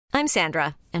I'm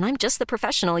Sandra, and I'm just the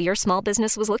professional your small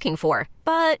business was looking for.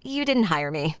 But you didn't hire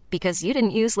me because you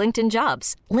didn't use LinkedIn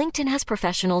Jobs. LinkedIn has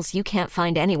professionals you can't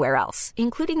find anywhere else,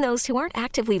 including those who aren't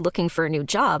actively looking for a new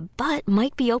job, but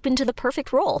might be open to the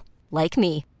perfect role, like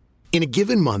me. In a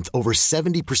given month, over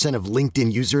 70% of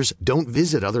LinkedIn users don't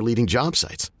visit other leading job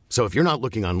sites. So if you're not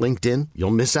looking on LinkedIn,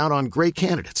 you'll miss out on great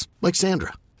candidates like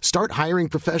Sandra. Start hiring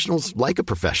professionals like a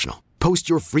professional. Post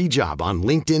your free job on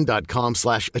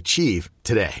linkedin.com/achieve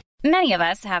today. Many of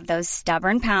us have those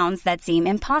stubborn pounds that seem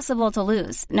impossible to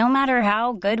lose, no matter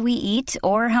how good we eat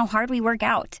or how hard we work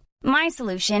out. My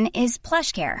solution is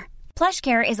PlushCare.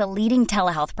 PlushCare is a leading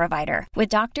telehealth provider with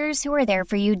doctors who are there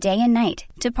for you day and night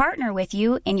to partner with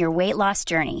you in your weight loss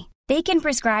journey. They can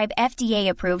prescribe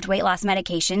FDA-approved weight loss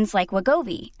medications like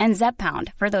Wegovy and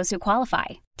Zepbound for those who qualify.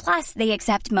 Plus, they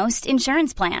accept most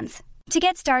insurance plans. To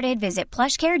get started, visit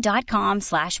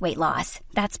plushcare.com/weightloss.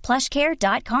 That's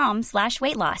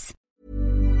plushcare.com/weightloss.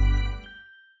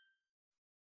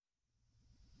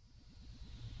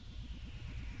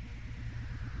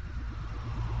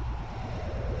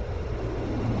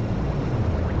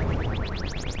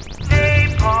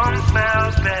 Napalm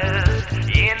smells best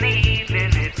in the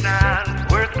evening. It's not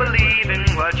worth believing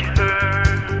what you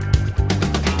heard.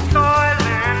 Soil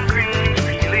and green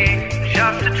freely,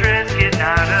 just a Triscuit,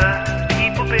 not a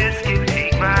people biscuit.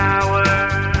 Take my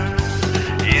word.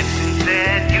 If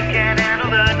instead you can't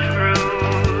handle the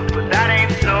truth, but that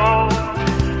ain't so.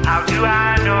 How do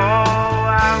I know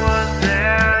I was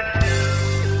there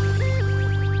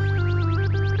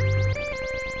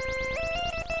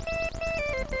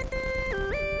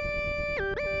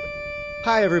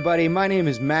Hi everybody, my name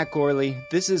is Matt Gorley.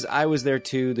 This is I Was There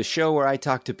Too, the show where I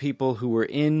talk to people who were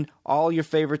in all your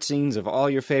favorite scenes of all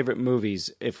your favorite movies.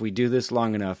 If we do this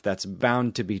long enough, that's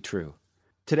bound to be true.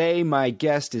 Today, my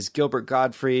guest is Gilbert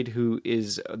Gottfried, who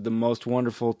is the most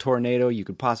wonderful tornado you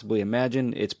could possibly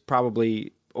imagine. It's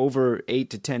probably over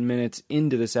 8 to 10 minutes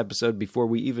into this episode before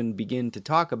we even begin to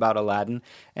talk about Aladdin,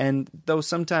 and though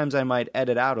sometimes I might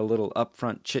edit out a little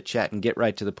upfront chit-chat and get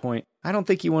right to the point, I don't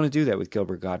think you want to do that with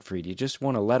Gilbert Gottfried. You just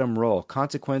want to let him roll.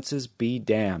 Consequences be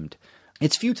damned.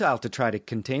 It's futile to try to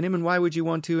contain him, and why would you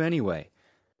want to anyway?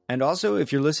 And also,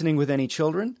 if you're listening with any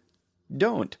children,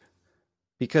 don't.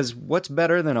 Because what's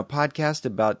better than a podcast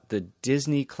about the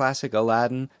Disney classic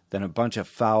Aladdin than a bunch of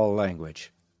foul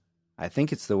language? I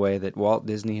think it's the way that Walt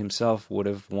Disney himself would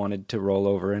have wanted to roll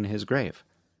over in his grave.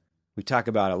 We talk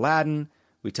about Aladdin,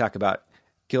 we talk about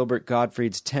Gilbert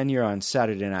Gottfried's tenure on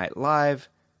Saturday Night Live,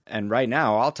 and right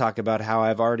now I'll talk about how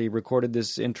I've already recorded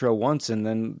this intro once and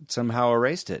then somehow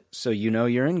erased it, so you know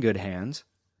you're in good hands.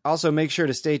 Also, make sure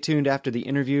to stay tuned after the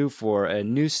interview for a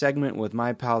new segment with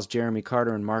my pals Jeremy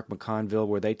Carter and Mark McConville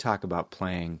where they talk about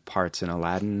playing parts in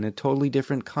Aladdin in a totally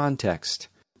different context.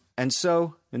 And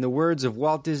so, in the words of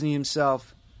Walt Disney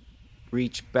himself,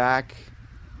 reach back,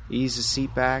 ease the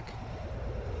seat back.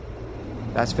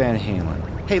 That's Van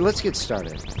Halen. Hey, let's get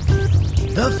started.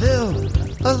 The film,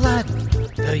 Aladdin.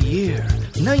 The year,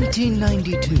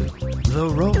 1992. The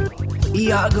role,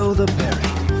 Iago the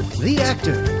Parrot. The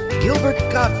actor, Gilbert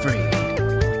Gottfried.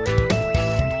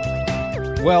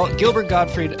 Well, Gilbert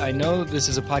Gottfried, I know this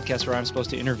is a podcast where I'm supposed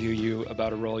to interview you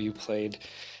about a role you played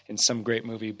in some great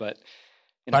movie, but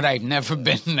I've never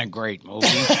been in a great movie.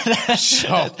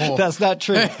 So that's not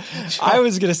true. I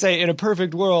was going to say, in a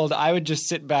perfect world, I would just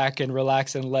sit back and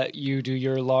relax and let you do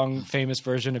your long, famous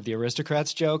version of the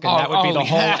Aristocrats joke, and that would be the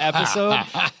whole episode.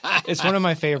 It's one of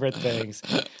my favorite things.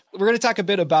 We're going to talk a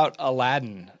bit about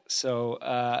Aladdin. So,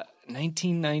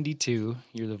 1992,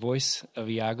 you're the voice of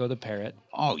Iago the Parrot.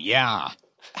 Oh, yeah.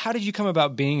 How did you come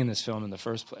about being in this film in the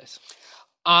first place?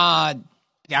 I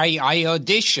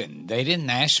auditioned. They didn't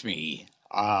ask me.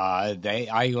 I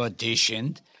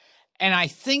auditioned, and I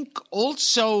think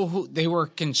also they were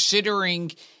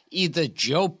considering either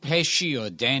Joe Pesci or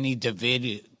Danny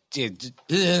DeVito.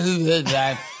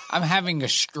 I'm having a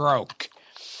stroke.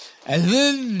 I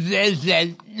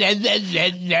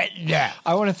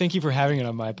want to thank you for having it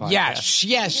on my podcast.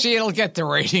 Yes, it'll get the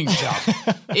ratings up.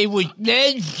 It was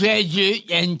then pleasure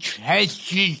and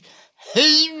trusted.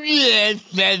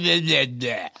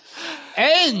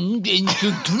 And in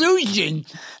conclusion,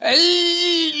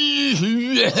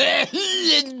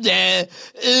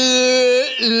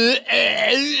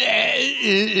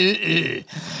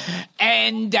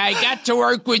 and I got to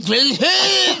work with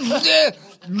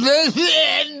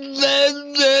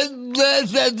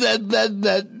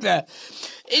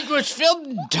it was filmed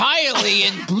entirely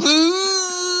in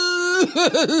blue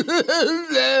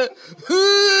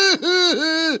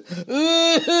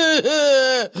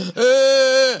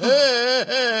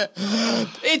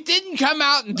It didn't come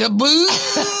out until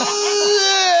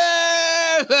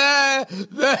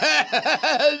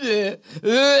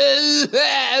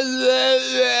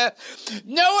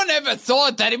no one ever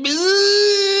thought that it and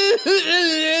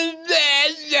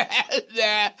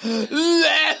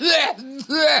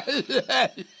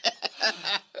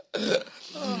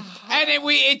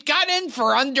it got in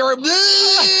for under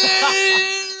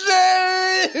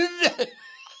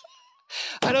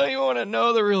I don't even want to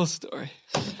know the real story.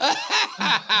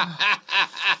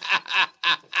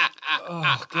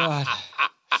 Oh, God.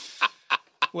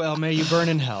 Well, may you burn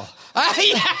in hell.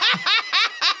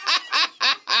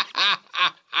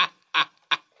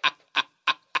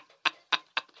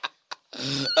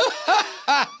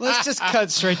 Let's just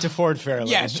cut straight to Ford Fairlane.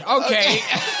 Yes, okay.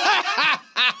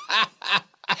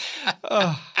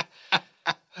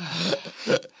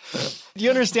 Do you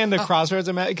understand the crossroads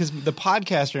I'm at? Because the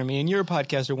podcaster in me, and you're a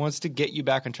podcaster, wants to get you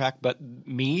back on track, but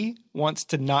me wants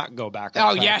to not go back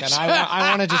on track. Yes. And I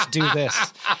want to just do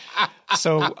this.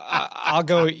 So I'll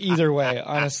go either way,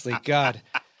 honestly. God.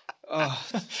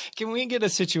 Can we get a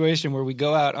situation where we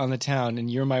go out on the town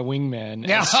and you're my wingman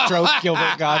and stroke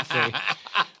Gilbert Gottfried?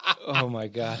 Oh, my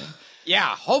God.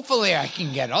 Yeah, hopefully I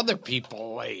can get other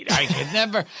people laid. I could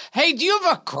never. Hey, do you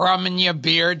have a crumb in your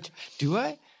beard? Do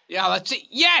I? Yeah, let's see.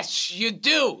 Yes, you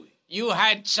do. You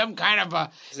had some kind of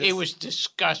a. It was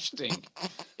disgusting.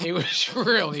 It was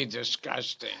really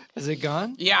disgusting. Is it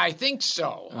gone? Yeah, I think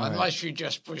so. Unless you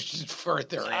just pushed it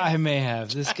further in. I may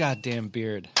have. This goddamn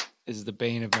beard is the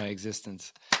bane of my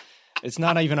existence. It's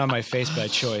not even on my face by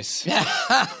choice.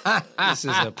 This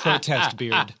is a protest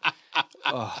beard.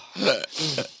 Oh.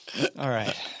 All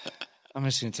right. I'm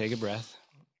just going to take a breath.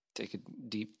 Take a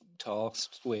deep, tall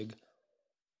swig.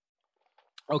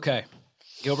 Okay.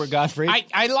 Gilbert Gottfried.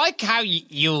 I like how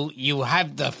you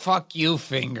have the fuck you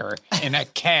finger in a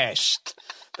cast.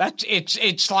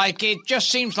 It's like it just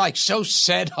seems like so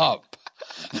set up.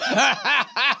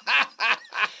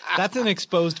 That's an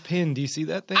exposed pin. Do you see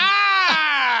that thing?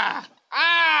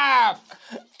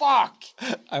 Fuck.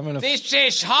 This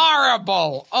is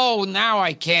horrible. Oh, now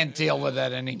I can't deal with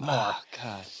it anymore. Oh,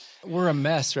 God. We're a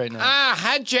mess right now.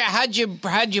 How'd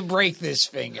you break this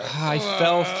finger? I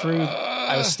fell through.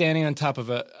 I was standing on top of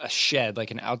a shed,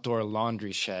 like an outdoor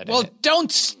laundry shed. Well,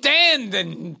 don't stand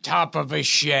on top of a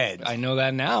shed. I know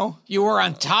that now. You were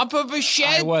on top of a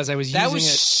shed? I was using it. That was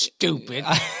stupid.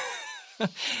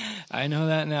 I know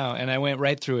that now. And I went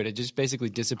right through it. It just basically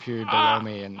disappeared below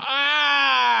me and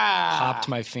popped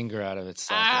my finger out of its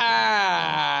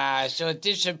socket. So it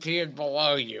disappeared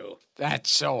below you.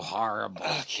 That's so horrible.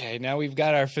 Okay, now we've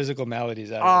got our physical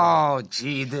maladies out of Oh,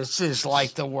 gee, this is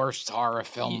like the worst horror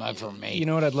film ever made. You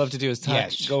know what I'd love to do is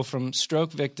go from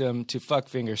stroke victim to fuck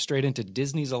finger straight into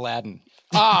Disney's Aladdin.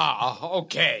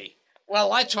 Okay.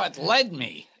 Well, that's what led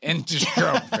me into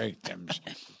stroke victims.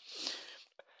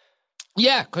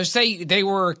 Yeah, because they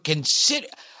were considered.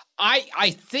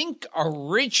 I think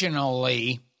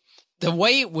originally the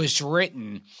way it was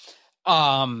written,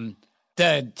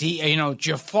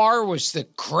 Jafar was the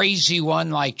crazy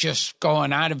one, like just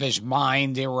going out of his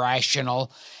mind,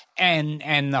 irrational,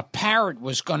 and the parrot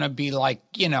was going to be like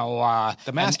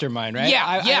the mastermind, right? Yeah,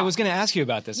 I was going to ask you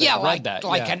about this. Yeah, I read that.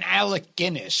 Like an Alec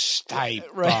Guinness type,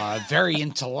 right. Very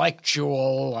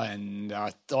intellectual and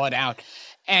thought out.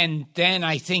 And then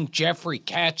I think Jeffrey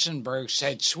Katzenberg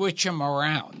said, switch him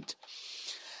around.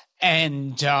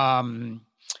 And so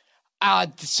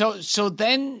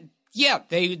then,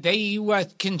 they were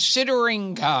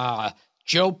considering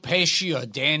Joe Pesci or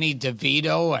Danny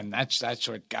DeVito, and that's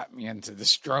what got me into the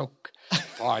stroke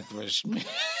part was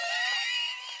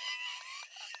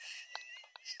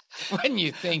when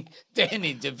you think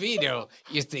Danny DeVito,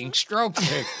 you think stroke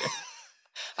victim.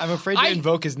 I'm afraid to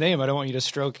invoke his name. I don't want you to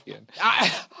stroke again.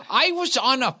 I was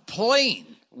on a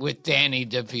plane with Danny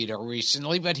DeVito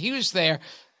recently, but he was there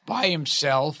by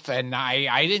himself, and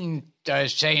I didn't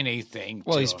say anything.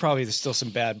 Well, he's probably still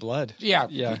some bad blood. Yeah,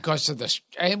 because of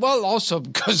also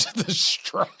because of the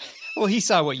stroke. Well, he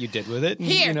saw what you did with it.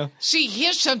 And, see,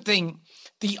 here's something.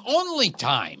 The only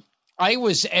time I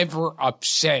was ever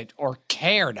upset or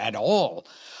cared at all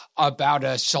about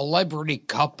a celebrity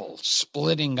couple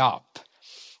splitting up.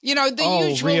 The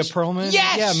usual. Rhea Perlman?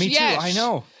 Yes. Yeah, me too. I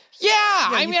know. Yeah,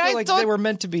 I thought they were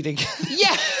meant to be together.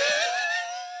 Yeah.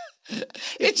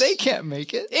 They can't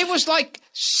make it. It was like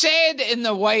sad in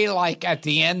the way, like at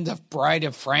the end of Bride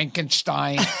of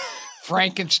Frankenstein,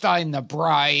 Frankenstein, the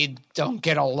bride don't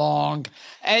get along.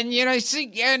 And,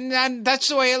 see, and that's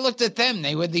the way I looked at them.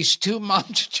 They were these two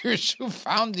monsters who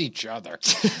found each other.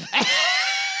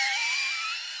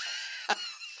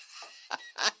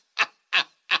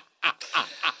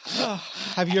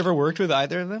 Have you ever worked with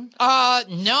either of them?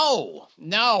 No.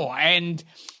 And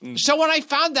so when I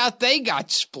found out they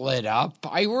got split up,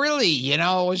 I really,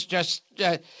 was just,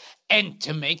 and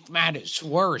to make matters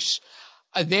worse,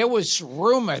 there was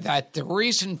rumor that the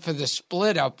reason for the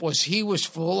split up was he was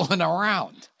fooling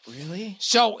around. Really?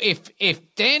 So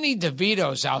if Danny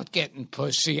DeVito's out getting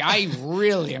pussy, I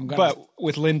really am going to... But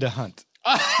with Linda Hunt.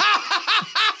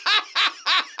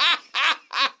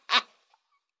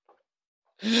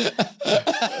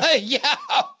 Yeah,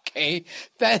 okay.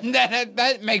 Then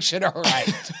that makes it all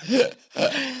right.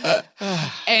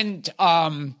 And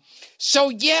so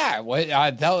yeah,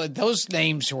 those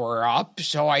names were up.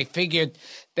 So I figured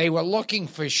they were looking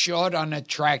for short,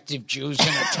 unattractive Jews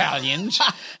and Italians,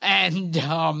 and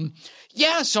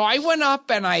yeah. So I went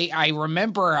up, and I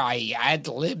remember I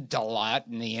ad-libbed a lot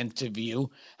in the interview.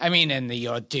 I mean, in the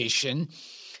audition,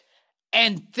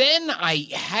 and then I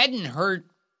hadn't heard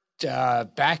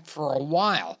back for a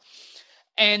while.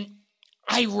 And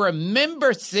I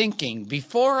remember thinking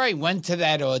before I went to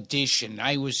that audition,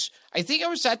 I think I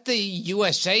was at the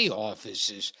USA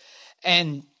offices,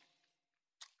 and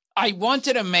I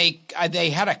wanted to make, they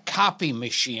had a copy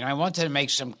machine. I wanted to make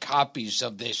some copies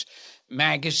of this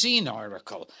magazine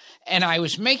article, and I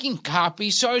was making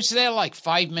copies. So I was there like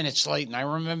 5 minutes late, and I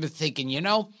remember thinking,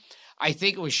 I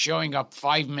think it was showing up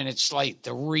 5 minutes late,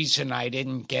 the reason I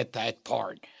didn't get that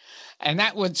part. And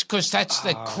that was because that's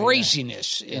the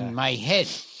craziness in my head.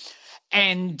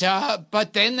 And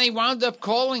but then they wound up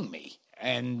calling me.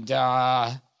 And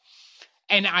I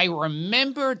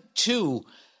remember, too,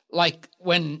 like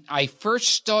when I first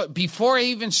started, before I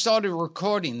even started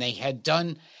recording, they had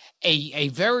done a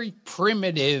very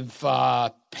primitive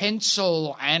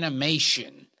pencil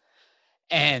animation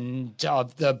and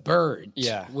of the bird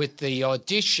with the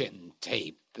audition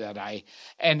tape. That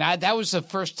was the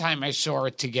first time I saw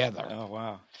it together. Oh,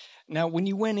 wow. Now, when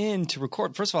you went in to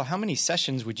record, first of all, how many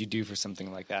sessions would you do for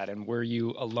something like that? And were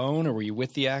you alone or were you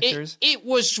with the actors? It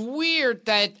was weird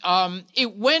that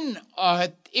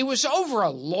it was over a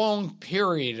long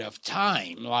period of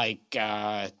time, like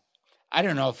I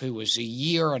don't know if it was a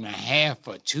year and a half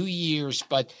or 2 years,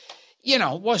 but,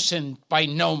 it wasn't by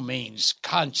no means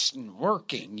constant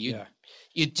working.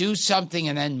 You do something,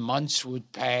 and then months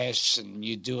would pass, and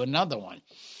you do another one.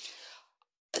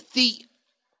 The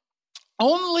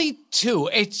only two,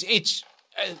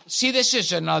 see, this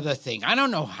is another thing. I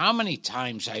don't know how many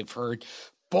times I've heard,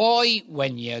 boy,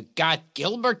 when you got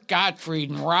Gilbert Gottfried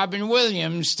and Robin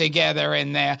Williams together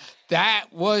in there, that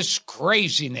was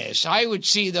craziness. I would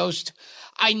see those.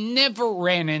 I never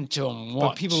ran into them once.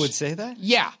 But people would say that?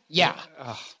 Yeah.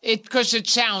 Because it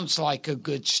sounds like a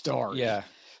good story. Yeah.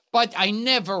 But I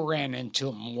never ran into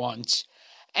him once.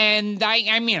 And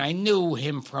I mean, I knew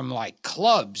him from like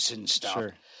clubs and stuff.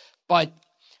 Sure. But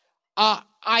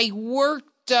I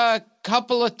worked a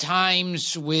couple of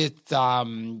times with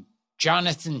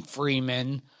Jonathan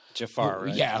Freeman. Jafar,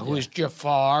 right? Yeah, who was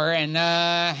Jafar. And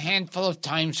a handful of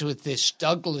times with this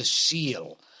Douglas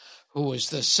Seal, who was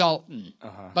the Sultan.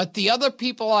 Uh-huh. But the other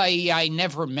people I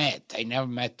never met. I never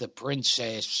met the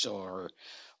princess or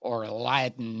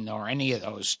Aladdin or any of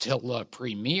those till the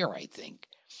premiere, I think.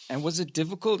 And was it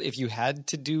difficult if you had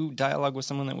to do dialogue with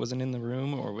someone that wasn't in the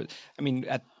room?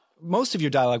 Most of your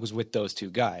dialogue was with those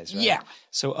two guys, right? Yeah.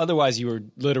 So otherwise you were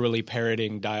literally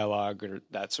parroting dialogue or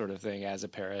that sort of thing as a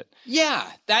parrot. Yeah,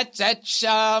 that's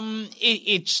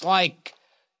it's like,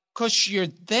 because you're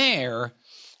there,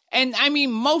 and I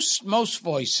mean, most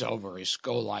voiceovers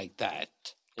go like that.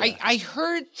 Yeah. I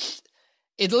heard...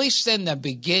 At least in the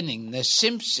beginning, The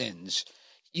Simpsons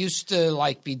used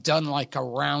to be done like a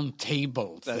round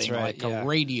table thing, that's right, a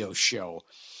radio show.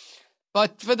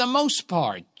 But for the most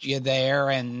part, you're there,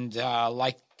 and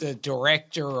like the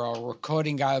director or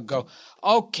recording guy will go,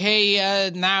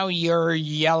 okay, now you're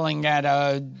yelling at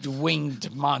a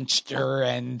winged monster,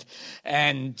 and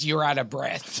you're out of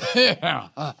breath.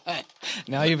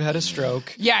 Now you've had a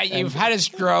stroke. Yeah, you've had a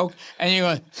stroke, and you're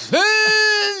going,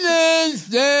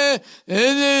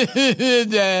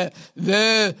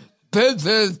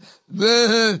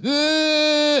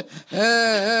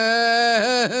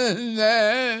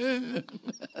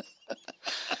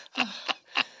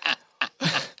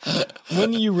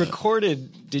 When you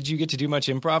recorded, did you get to do much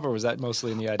improv, or was that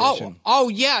mostly in the audition? Oh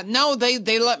yeah, no,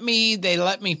 they let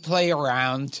me play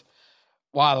around,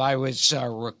 while I was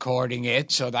recording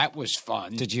it, so that was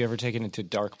fun. Did you ever take it into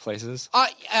dark places?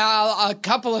 A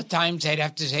couple of times I'd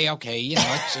have to say, okay,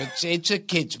 it's a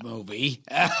kid's movie.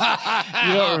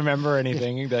 You don't remember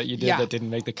anything that you did that didn't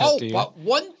make the cut, do you? But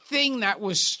one thing that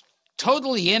was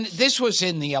totally this was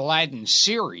in the Aladdin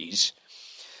series,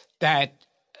 that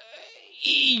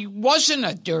it wasn't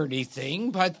a dirty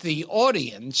thing, but the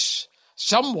audience,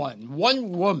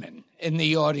 one woman in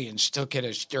the audience took it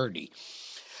as dirty.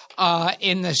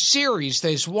 In the series,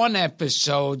 there's one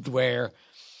episode where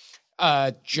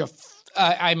Iago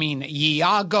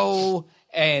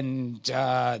and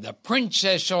the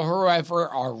princess or whoever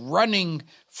are running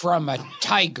from a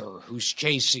tiger who's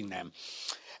chasing them.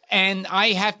 And I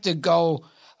have to go,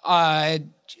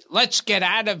 let's get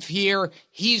out of here.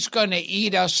 He's going to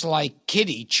eat us like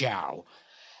kitty chow.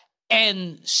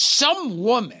 And some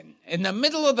woman in the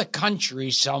middle of the country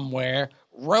somewhere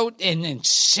wrote an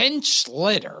incensed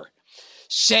letter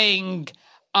saying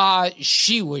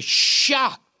she was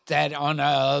shocked that on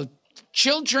a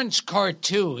children's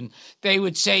cartoon they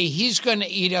would say he's going to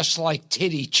eat us like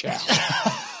titty chow.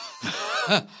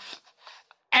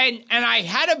 and I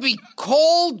had to be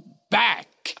called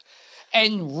back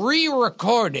and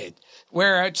re-recorded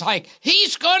where it's like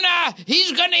he's gonna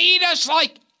eat us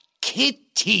like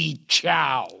kitty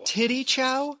chow. Titty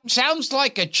chow? Sounds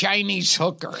like a Chinese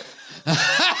hooker.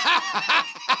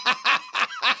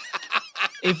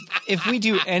 If we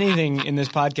do anything in this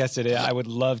podcast today, I would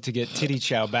love to get titty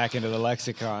chow back into the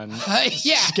lexicon.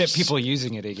 Yes. Get people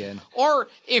using it again. Or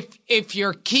if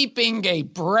you're keeping a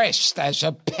breast as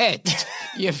a pet,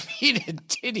 you feed it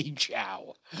titty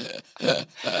chow.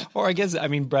 Or I guess,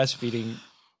 breastfeeding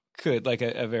could, like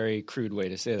a very crude way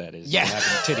to say that is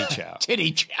having titty chow.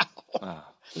 Titty chow. Wow.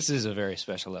 This is a very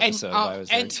special episode. I was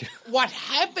there too. What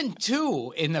happened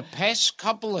too in the past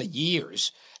couple of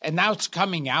years, and now it's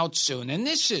coming out soon, and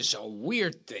this is a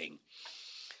weird thing,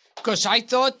 because I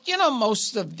thought,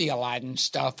 most of the Aladdin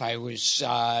stuff I was,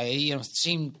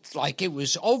 seemed like it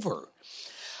was over.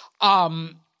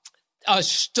 A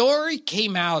story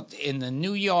came out in the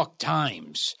New York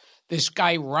Times. This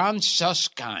guy, Ron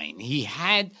Suskind, he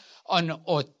had an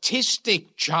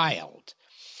autistic child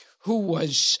who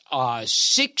was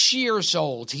 6 years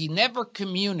old. He never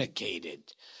communicated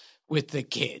with the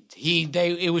kid.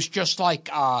 It was just like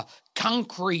a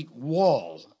concrete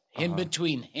wall in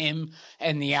between him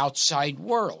and the outside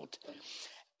world.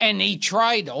 And he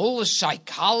tried all the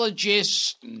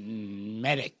psychologists,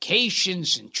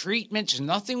 medications and treatments, and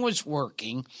nothing was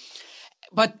working.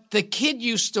 But the kid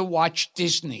used to watch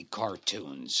Disney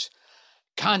cartoons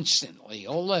constantly.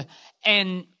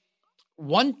 And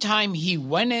one time he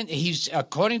went in,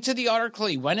 according to the article,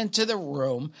 he went into the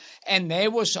room and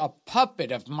there was a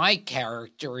puppet of my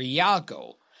character,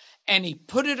 Iago, and he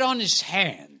put it on his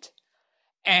hand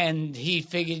and he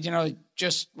figured,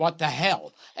 just what the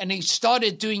hell? And he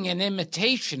started doing an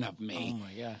imitation of me. Oh,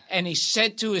 my God. And he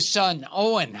said to his son,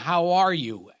 Owen, how are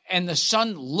you? And the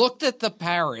son looked at the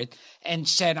parrot and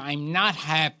said, I'm not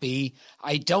happy.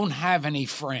 I don't have any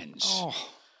friends. Oh.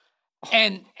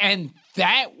 And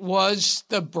that was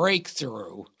the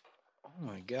breakthrough. Oh,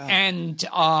 my God. And,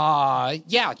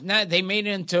 now they made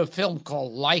it into a film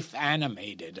called Life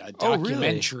Animated, a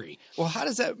documentary. Really? Well, how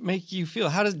does that make you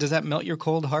feel? Does that melt your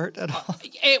cold heart at all?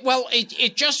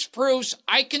 It just proves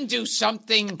I can do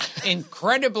something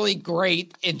incredibly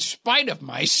great in spite of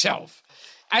myself.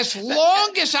 As long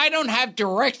as I don't have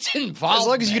direct involvement. As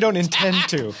long as you don't intend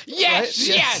to. Yes,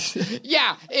 right? yes.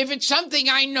 Yeah, if it's something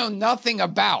I know nothing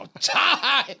about,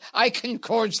 I can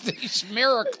cause these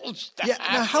miracles to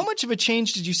happen. Now, how much of a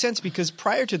change did you sense? Because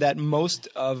prior to that, most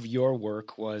of your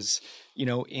work was,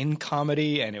 in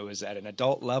comedy and it was at an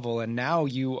adult level. And now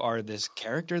you are this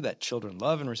character that children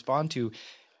love and respond to.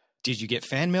 Did you get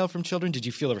fan mail from children? Did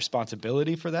you feel a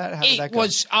responsibility for that? How did that go?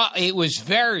 It was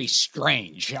very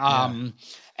strange.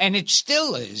 And it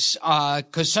still is,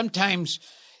 because sometimes,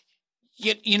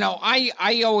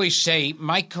 I always say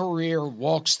my career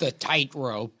walks the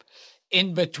tightrope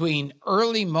in between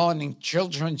early morning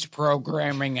children's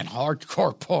programming and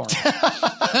hardcore porn.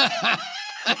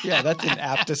 Yeah, that's an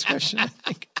apt description, I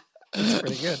think. That's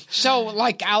pretty good. So,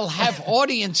 I'll have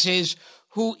audiences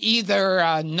who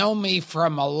either know me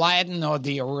from Aladdin or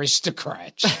The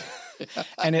Aristocrats.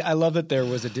 And I love that there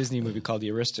was a Disney movie called The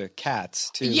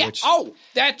Aristocats, too. Yeah. Which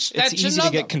that's it's easy another.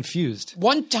 to get confused.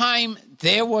 One time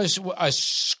there was a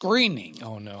screening.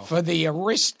 Oh, no. For the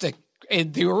Aristocrats.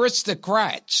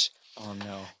 Oh,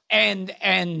 no. And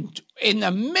in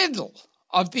the middle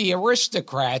of The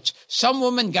Aristocrats, some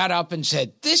woman got up and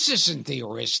said, "This isn't The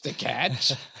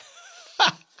Aristocats."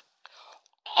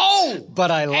 Oh,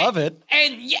 but I love it.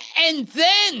 And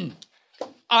then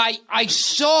I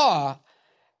saw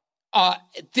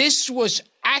this was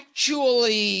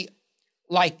actually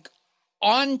like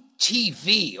on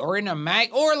TV or in a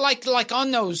or like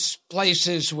on those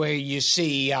places where you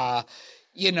see the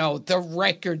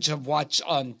records of what's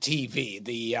on TV,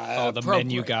 the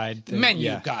menu guide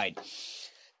thing. Guide.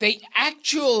 They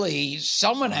actually,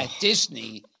 someone at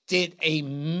Disney did a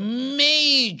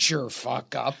major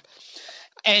fuck up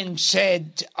and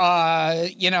said,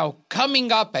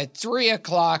 coming up at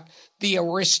 3:00, the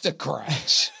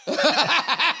Aristocrats.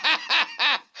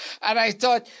 And I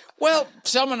thought, well,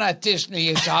 someone at Disney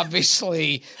is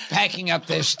obviously packing up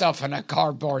their stuff in a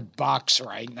cardboard box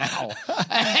right now.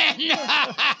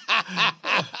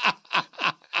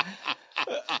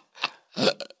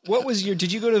 What was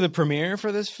did you go to the premiere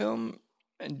for this film?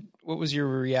 And what was your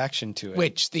reaction to it?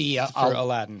 Which, for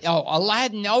Aladdin? Oh,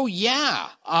 Aladdin. Oh, yeah.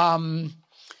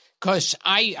 Because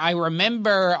I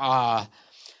remember,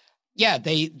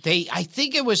 they I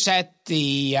think it was at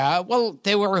the,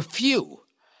 there were a few.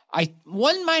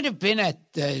 One might have been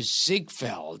at the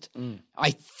Ziegfeld,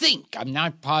 I think. I'm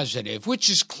not positive, which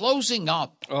is closing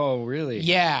up. Oh, really?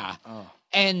 Yeah. Oh.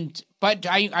 But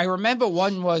I remember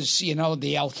one was,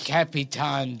 the El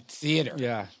Capitan Theater.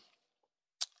 Yeah.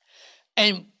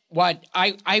 And what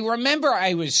I remember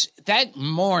that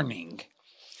morning,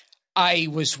 I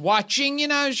was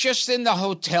watching, I was just in the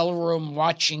hotel room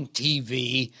watching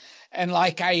TV. And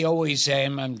like I always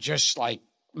am, I'm just like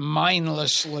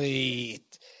mindlessly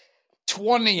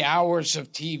 20 hours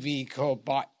of TV go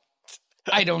by.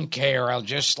 I don't care. I'll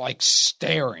just like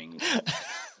staring,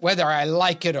 whether I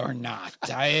like it or not.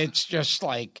 It's just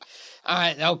like,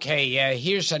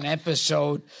 here's an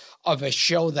episode of a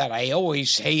show that I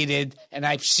always hated, and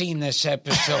I've seen this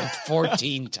episode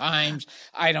 14 times.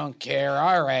 I don't care.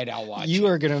 All right, I'll watch it. You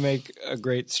are going to make a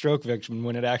great stroke victim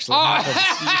when it actually happens.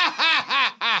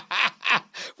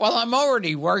 Well, I'm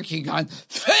already working on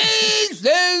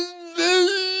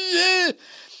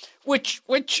which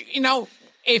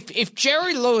if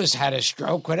Jerry Lewis had a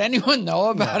stroke, would anyone know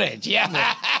about it?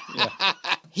 Yeah.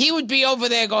 He would be over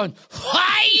there going,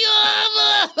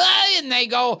 and they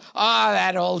go,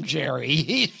 that old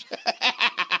Jerry.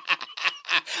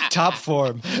 Top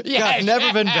form. Yeah. God,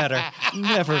 never been better.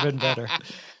 Never been better.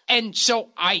 And so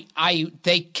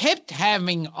they kept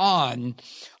having on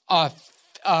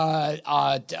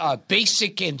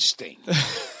Basic Instinct.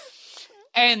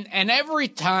 And every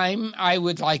time I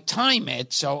would like time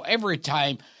it, so every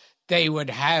time they would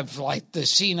have like the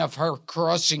scene of her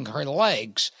crossing her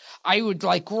legs, I would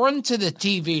like run to the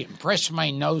TV and press my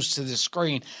nose to the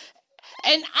screen.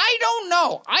 And I don't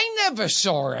know. I never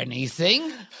saw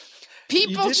anything.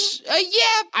 People,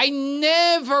 I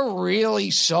never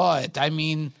really saw it. I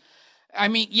mean,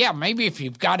 yeah, maybe if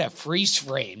you've got a freeze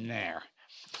frame there.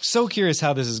 So curious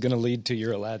how this is going to lead to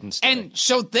your Aladdin story. And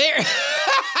so there,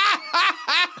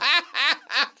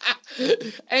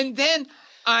 and then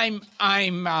I'm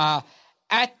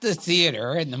at the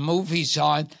theater and the movie's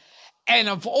on, and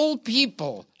of all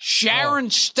people,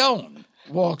 Sharon Stone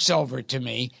walks over to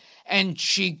me and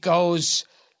she goes,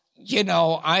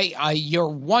 you're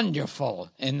wonderful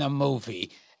in the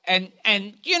movie. And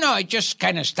I just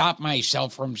kind of stopped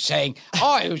myself from saying,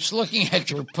 I was looking at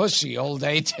your pussy all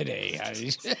day today.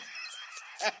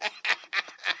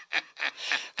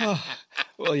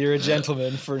 Well, you're a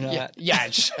gentleman for not.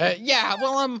 Yes.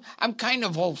 Well, I'm kind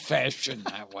of old-fashioned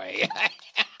that way.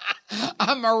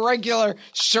 I'm a regular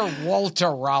Sir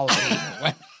Walter Raleigh.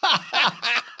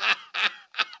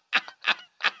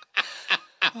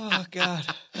 Oh, God.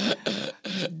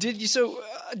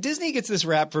 Disney gets this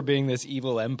rap for being this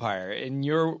evil empire. In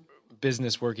your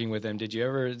business working with them, did you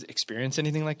ever experience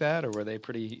anything like that, or were they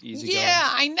pretty easygoing? Yeah,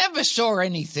 I never saw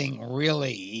anything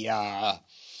really. I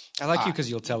like you because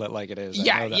you'll tell it like it is.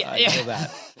 Yeah, I know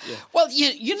that. Yeah. Well,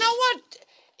 you know what?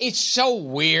 It's so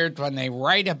weird when they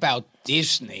write about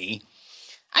Disney.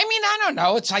 I mean, I don't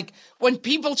know. It's like when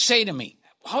people say to me,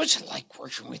 what was it like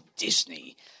working with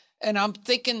Disney? And I'm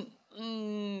thinking,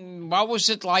 what was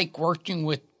it like working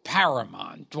with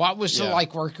Paramount? What was it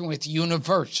like working with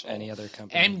Universal? Any other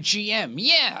company? MGM.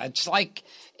 Yeah, it's like,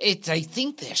 I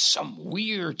think there's some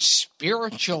weird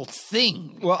spiritual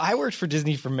thing. Well, I worked for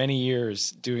Disney for many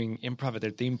years doing improv at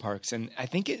their theme parks, and I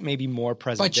think it may be more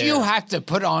present But you have to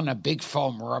put on a big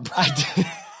foam rubber.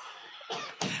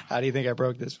 How do you think I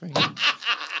broke this finger?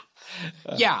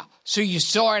 Yeah, so you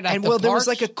saw it at the there was parks?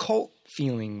 like a cult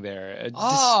feeling there.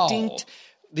 Distinct.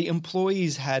 The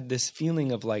employees had this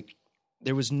feeling of like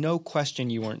there was no question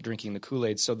you weren't drinking the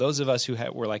Kool-Aid. So those of us who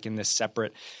were like in this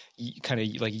separate kind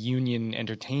of like union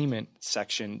entertainment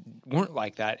section weren't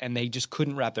like that, and they just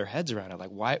couldn't wrap their heads around it.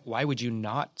 Like, why would you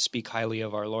not speak highly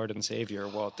of our Lord and Savior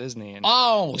Walt Disney? And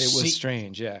it was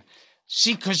strange, yeah.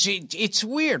 See, because it's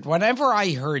weird. Whenever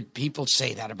I heard people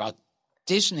say that about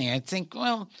Disney, I think,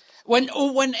 well,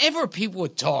 whenever people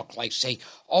would talk, like say,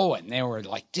 and there were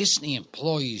like Disney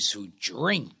employees who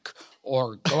drink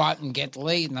or go out and get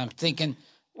laid, and I'm thinking,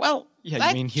 well, yeah,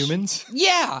 you mean humans?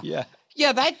 Yeah, yeah.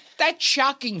 Yeah, that's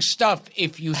shocking stuff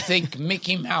if you think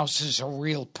Mickey Mouse is a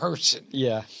real person.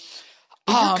 Yeah.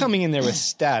 If you're coming in there with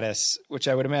status, which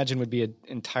I would imagine would be an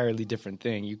entirely different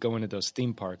thing. You go into those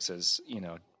theme parks as,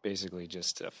 basically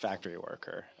just a factory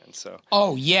worker. And so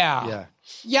Oh, yeah. Yeah.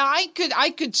 Yeah, I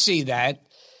could see that.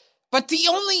 But the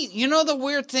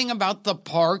weird thing about the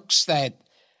parks that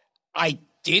I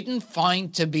didn't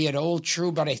find to be at all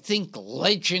true, but I think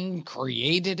legend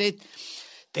created it.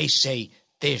 They say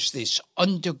there's this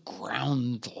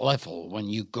underground level when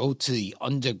you go to the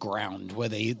underground where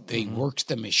they work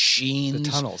the machines. The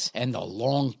tunnels. And the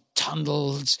long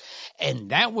tunnels.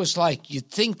 And that was like, you'd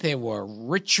think there were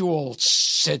ritual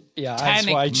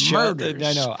satanic murders.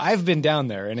 I know. I've been down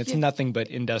there, and it's nothing but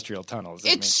industrial tunnels.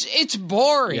 It's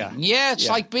boring. Yeah, it's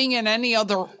like being in any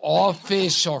other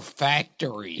office or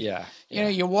factory. Yeah.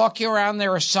 You walk around,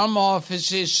 there are some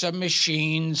offices, some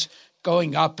machines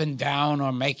going up and down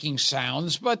or making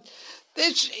sounds, but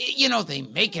this, they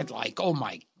make it like, oh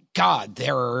my God,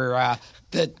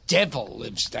 the devil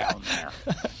lives down there.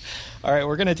 All right,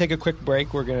 we're going to take a quick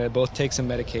break. We're going to both take some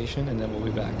medication, and then we'll be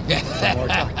back for more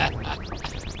talk.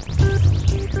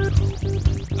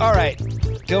 All right,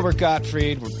 Gilbert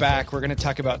Gottfried, we're back. We're going to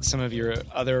talk about some of your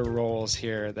other roles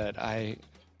here that I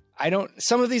don't.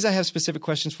 Some of these I have specific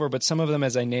questions for, but some of them,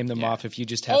 as I name them off, if you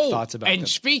just have thoughts about them. And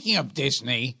speaking of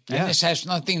Disney, and this has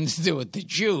nothing to do with the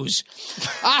Jews.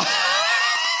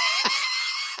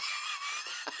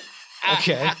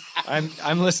 Okay,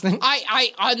 I'm listening.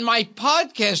 I on my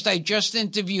podcast, I just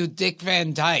interviewed Dick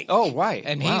Van Dyke. Oh, right,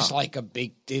 and he's like a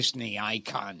big Disney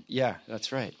icon. Yeah,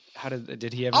 that's right. How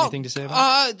did he have anything to say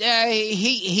about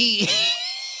it?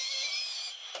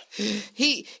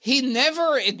 He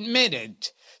never admitted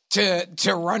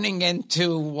to running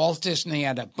into Walt Disney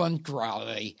at a Bunt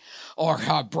rally or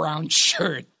a brown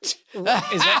shirt.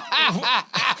 I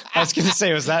was going to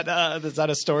say, is that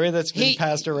a story that's been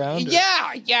passed around? Or?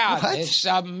 Yeah. What? It's,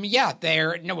 not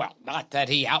that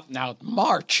he out and out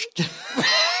marched.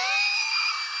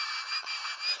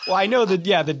 Well, I know that,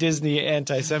 the Disney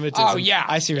anti-Semitism. Oh, yeah.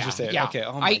 I see what you're saying. Yeah. Okay,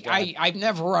 oh my God. I've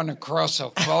never run across a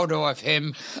photo of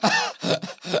him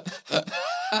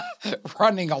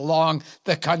running along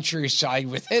the countryside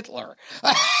with Hitler.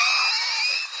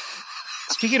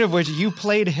 Speaking of which, you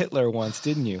played Hitler once,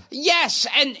 didn't you? Yes,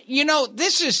 and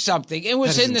this is something. It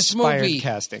was in this movie,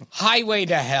 casting. Highway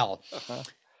to Hell,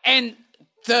 and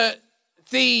the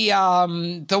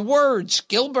words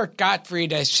Gilbert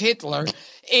Gottfried as Hitler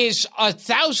is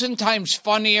 1,000 times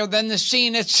funnier than the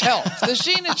scene itself. The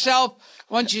scene itself,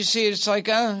 once you see it, it's like,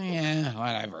 oh yeah,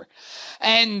 whatever.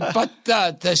 But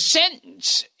the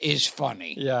sentence is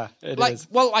funny. Yeah, it is.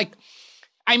 Well,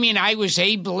 I was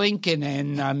Abe Lincoln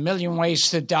in A Million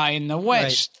Ways to Die in the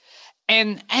West.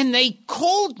 Right. And they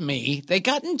called me. They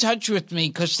got in touch with me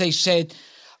because they said,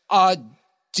 are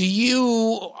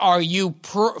you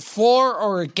for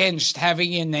or against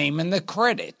having your name in the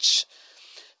credits?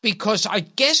 Because I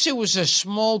guess it was a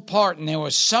small part, and there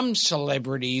were some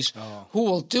celebrities who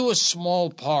will do a small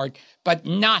part but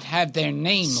not have their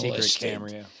name listed.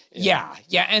 Camera. Yeah,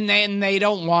 and then they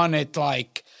don't want it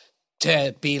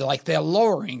to be like they're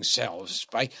lowering themselves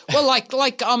by like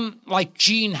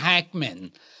Gene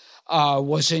Hackman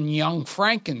was in Young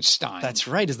Frankenstein. That's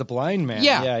right, is the blind man.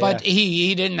 Yeah, but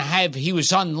he didn't have, he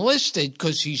was unlisted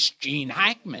because he's Gene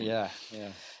Hackman. Yeah.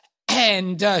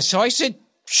 And so I said,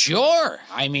 sure.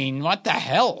 I mean, what the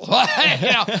hell?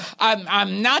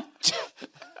 I'm not.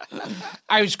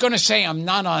 I was going to say I'm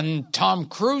not on Tom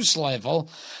Cruise level.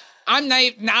 I'm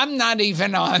not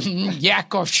even on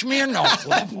Yakov Smirnoff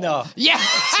level. No, yeah,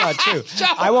 that's not true.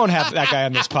 I won't have that guy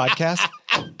on this podcast.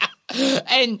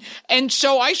 And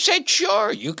so I said,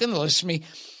 sure, you can list me.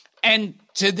 And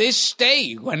to this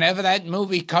day, whenever that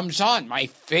movie comes on, my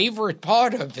favorite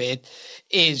part of it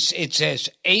is it says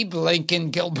Abe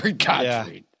Lincoln, Gilbert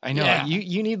Gottfried. Yeah, I know. Yeah.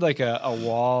 You need like a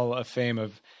wall of fame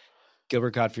of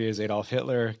Gilbert Gottfried as Adolf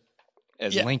Hitler,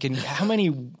 as Lincoln. How many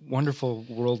wonderful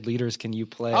world leaders can you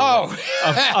play? Oh,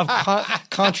 of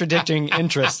contradicting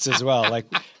interests as well. Like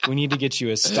we need to get you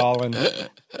as Stalin.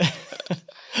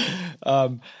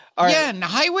 All Yeah, and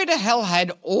Highway to Hell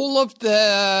had all of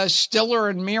the Stiller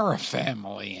and Mira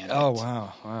family in it. Oh,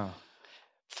 wow.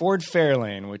 Ford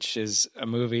Fairlane, which is a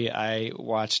movie I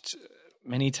watched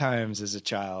many times as a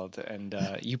child, and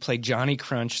you played Johnny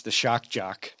Crunch, the shock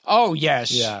jock. Oh,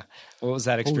 yes. Yeah. What was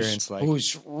that experience like?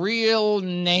 Whose real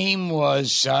name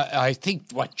was, I think,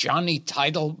 Johnny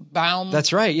Teitelbaum?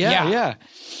 That's right. Yeah.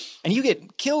 And you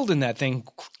get killed in that thing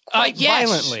quite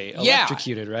violently,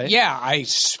 electrocuted, right? Yeah, I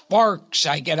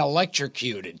get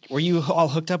electrocuted. Were you all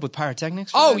hooked up with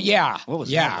pyrotechnics? Oh, yeah. What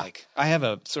was that like? I have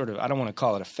a sort of, I don't want to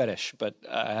call it a fetish, but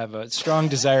I have a strong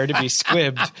desire to be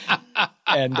squibbed.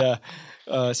 And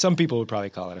some people would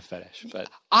probably call it a fetish, but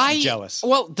I'm jealous.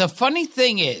 Well, the funny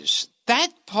thing is, that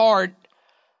part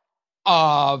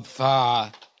of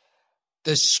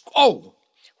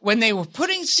when they were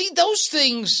those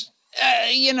things,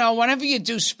 whenever you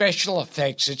do special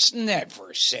effects, it's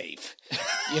never safe.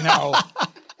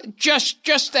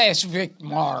 Just ask Vic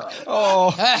Morrow.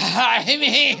 Oh. I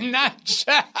mean, not.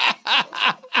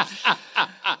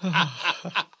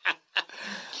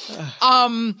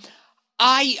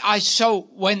 So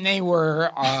when they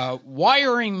were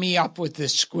wiring me up with the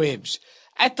squibs,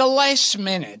 at the last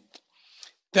minute,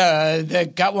 one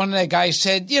of the guys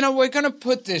said, we're going to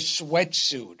put this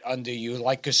sweatsuit under you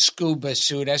like a scuba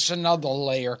suit. That's another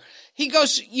layer. He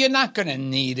goes, you're not going to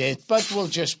need it, but we'll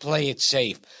just play it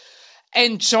safe.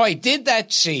 And so I did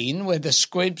that scene where the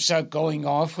squibs are going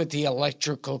off with the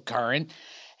electrical current.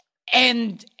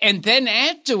 And then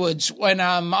afterwards, when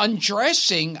I'm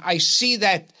undressing, I see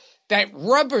that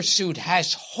rubber suit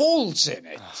has holes in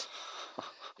it,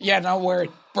 where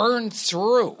it burned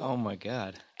through. Oh, my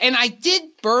God. And I did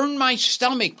burn my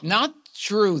stomach, not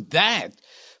through that,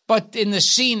 but in the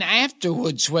scene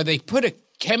afterwards where they put a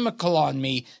chemical on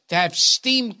me to have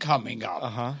steam coming up.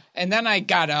 Uh-huh. And then I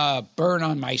got a burn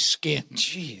on my skin.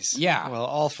 Jeez. Yeah. Well,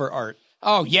 all for art.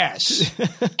 Oh, yes.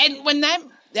 And when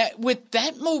with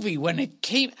that movie, when it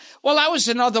came, that was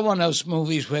another one of those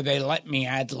movies where they let me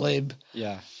ad lib.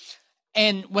 Yeah.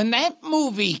 And when that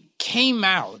movie came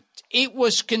out, it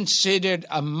was considered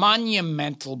a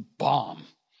monumental bomb.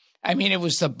 I mean, it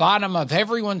was the bottom of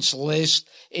everyone's list.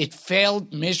 It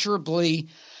failed miserably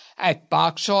at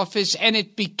box office, and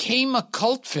it became a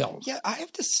cult film. Yeah, I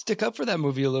have to stick up for that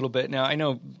movie a little bit. Now, I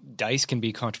know dice can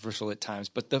be controversial at times,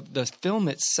 but the film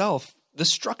itself, the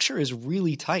structure is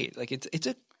really tight. Like, it's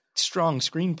a strong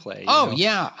screenplay.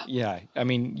 Yeah. Yeah. I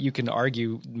mean, you can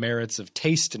argue merits of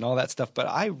taste and all that stuff, but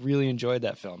I really enjoyed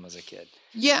that film as a kid.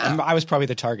 Yeah. I was probably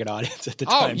the target audience at the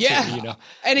time, too,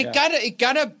 And it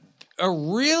got a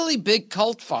really big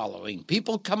cult following.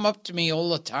 People come up to me all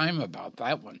the time about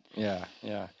that one. Yeah.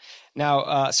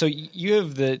 Now, so you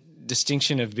have the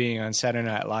distinction of being on Saturday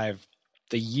Night Live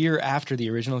the year after the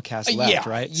original cast left,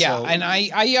 right? Yeah, so, and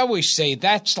I always say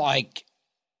that's like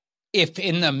if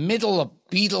in the middle of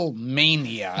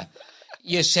Beatlemania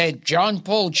you said John,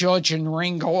 Paul, George, and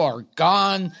Ringo are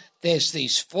gone, there's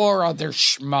these four other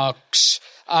schmucks.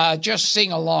 Just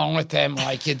sing along with them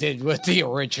like you did with the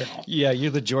original. Yeah,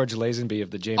 you're the George Lazenby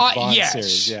of the James Bond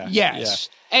series. Yeah, yes.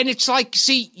 Yeah. And it's like,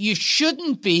 see, you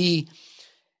shouldn't be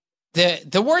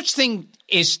the worst thing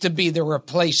is to be the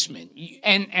replacement.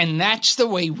 And that's the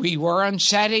way we were on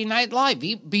Saturday Night Live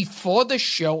before the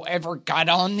show ever got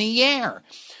on the air.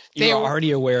 You were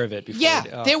already aware of it before.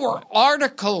 Yeah, there were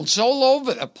articles all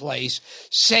over the place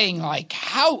saying like,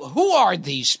 who are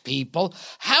these people?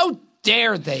 How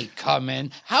dare they come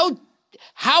in?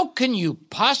 How can you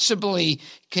possibly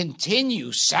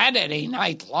continue Saturday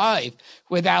Night Live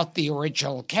without the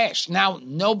original cast? Now,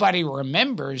 nobody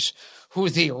remembers who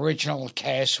the original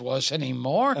cast was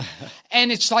anymore.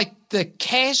 And it's like the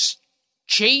cast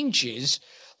changes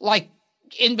like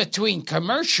in between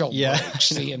commercial breaks,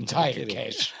 the entire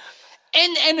cast.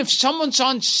 And if someone's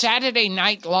on Saturday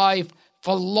Night Live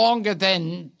for longer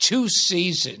than 2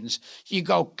 seasons, you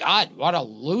go, God, what a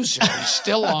loser. He's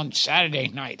still on Saturday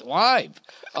Night Live.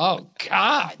 Oh,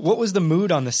 God. What was the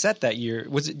mood on the set that year?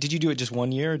 Did you do it just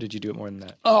 1 year, or did you do it more than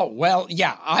that? Oh, well,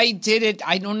 yeah, I did it.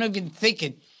 I don't even think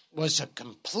it was a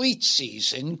complete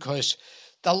season because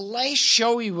the last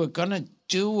show we were going to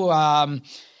do,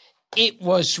 it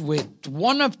was with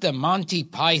one of the Monty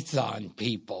Python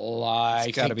people.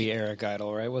 It's got to be Eric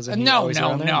Idle, right? Wasn't he No.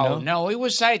 It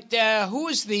was that, who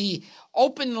was the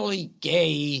openly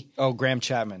gay? Oh, Graham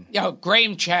Chapman. Yeah,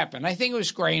 Graham Chapman. I think it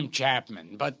was Graham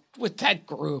Chapman. But with that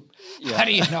group, how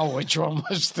do you know which one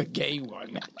was the gay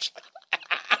one?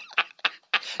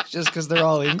 Just because they're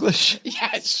all English?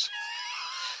 Yes.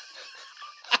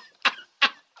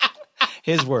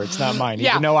 His words, not mine.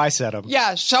 Even though I said them.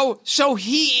 Yeah, so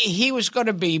he was going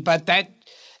to be, but that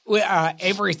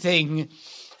everything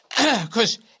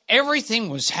because everything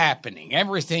was happening.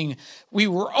 We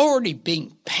were already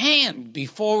being panned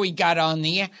before we got on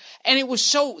the air. And it was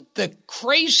the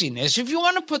craziness. If you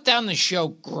want to put down the show,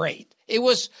 great. It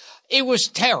was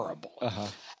terrible. Uh-huh.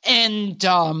 And,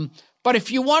 but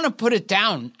if you want to put it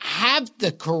down, have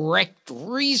the correct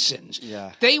reasons.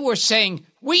 Yeah. They were saying,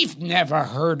 we've never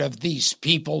heard of these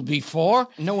people before.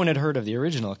 No one had heard of the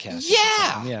original cast.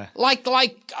 Yeah. Yeah. Like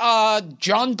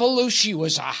John Belushi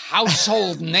was a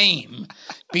household name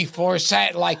before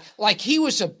like he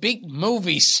was a big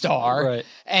movie star. Right.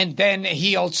 And then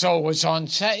he also was on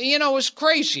set. It was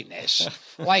craziness.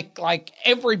 like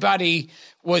everybody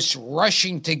was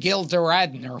rushing to Gilbert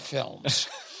Gottfried films.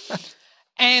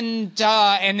 And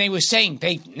they were saying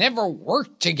they've never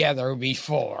worked together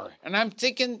before. And I'm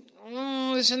thinking,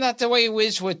 isn't that the way it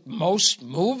is with most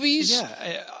movies?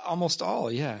 Yeah, almost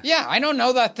all, yeah. Yeah, I don't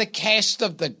know that the cast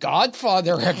of The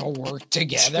Godfather ever worked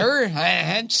together.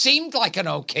 It seemed like an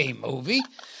okay movie.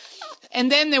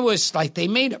 And then there was, they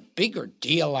made a bigger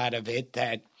deal out of it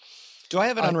that... Do I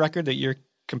have it on record that you're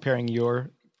comparing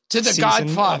your... To The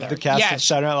Godfather. The cast of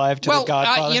Saturday Night Live to The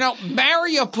Godfather?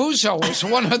 Mario Puzo was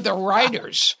one of the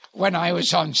writers when I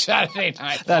was on Saturday Night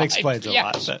Live. That explains a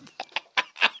lot.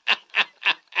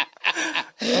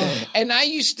 And I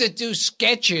used to do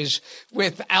sketches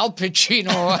with Al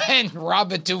Pacino and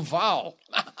Robert Duvall.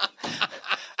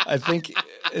 I think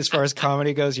as far as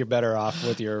comedy goes, you're better off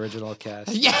with your original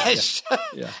cast. Yes.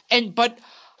 Yeah. But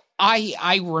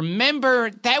I remember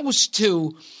that was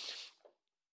too...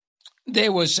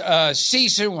 There was a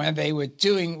season when they were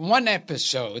doing one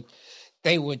episode,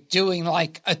 they were doing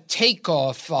like a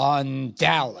takeoff on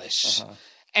Dallas. Uh-huh.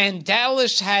 And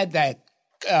Dallas had that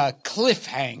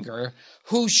cliffhanger,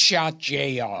 who shot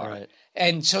JR? Right.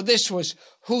 And so this was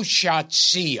who shot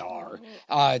CR,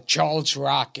 Charles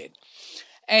Rocket.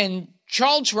 And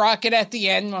Charles Rocket at the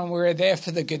end, when we were there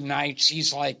for the good nights,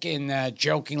 he's like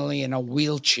jokingly in a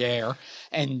wheelchair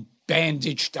and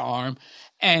bandaged arm.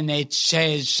 And it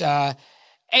says,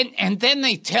 and then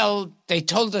they told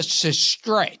us to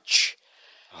stretch.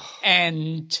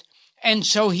 And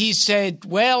so he said,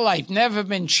 well, I've never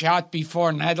been shot before,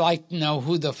 and I'd like to know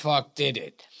who the fuck did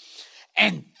it.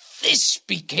 And this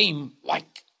became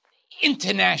like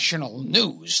international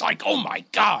news. Like, oh my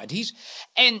God.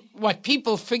 And what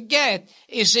people forget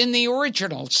is in the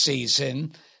original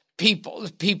season, people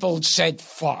said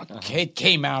fuck. Uh-huh. It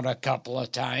came out a couple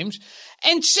of times.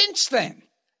 And since then,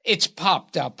 it's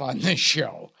popped up on the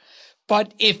show.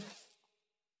 But if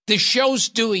the show's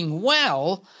doing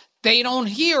well, they don't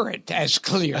hear it as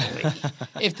clearly.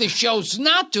 If the show's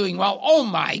not doing well, oh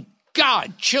my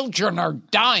God, children are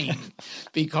dying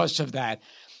because of that.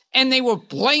 And they were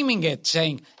blaming it,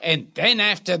 saying, and then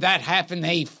after that happened,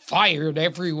 they fired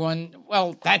everyone.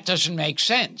 Well, that doesn't make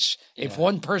sense. Yeah. If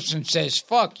one person says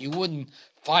fuck, you wouldn't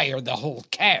fire the whole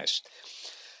cast.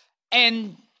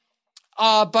 And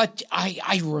but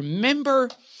I remember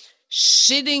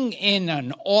sitting in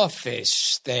an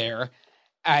office there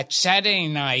at Saturday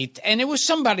night, and it was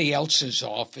somebody else's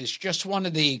office, just one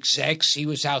of the execs. He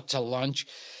was out to lunch.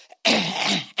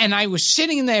 And I was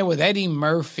sitting there with Eddie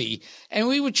Murphy, and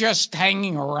we were just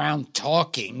hanging around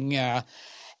talking.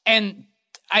 And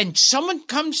someone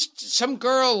comes, some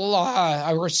girl,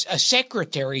 a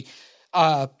secretary,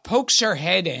 pokes her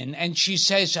head in, and she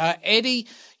says, Eddie,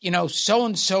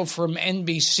 so-and-so from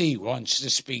NBC wants to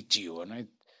speak to you.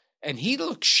 And he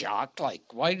looked shocked, like,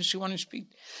 why does he want to speak?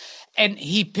 And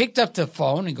he picked up the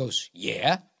phone and goes,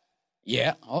 yeah,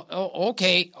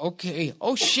 okay,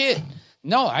 oh, shit.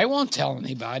 No, I won't tell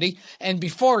anybody. And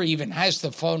before he even has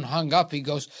the phone hung up, he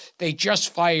goes, they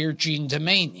just fired Gene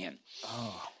Domanian.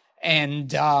 Oh.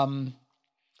 And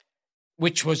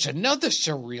which was another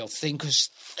surreal thing, because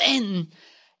then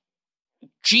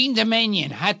Gene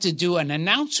Domanian had to do an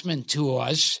announcement to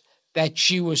us that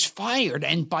she was fired.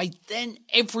 And by then,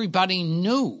 everybody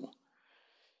knew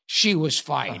she was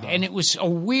fired. Uh-huh. And it was a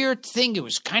weird thing. It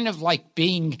was kind of like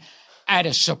being at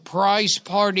a surprise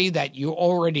party that you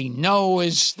already know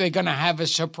they're going to have a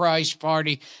surprise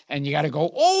party, and you got to go,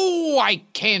 oh, I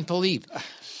can't believe.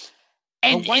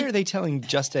 And why are they telling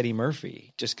just Eddie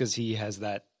Murphy? Just because he has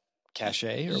that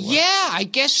cachet, or what? Yeah, I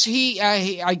guess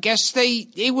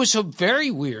it was a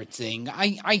very weird thing.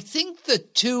 I think the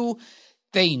two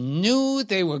they knew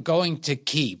they were going to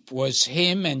keep was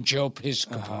him and Joe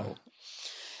Piscopo. Uh-huh.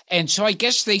 And so I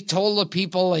guess they told the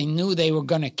people they knew they were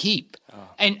going to keep. Oh.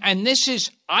 And this is,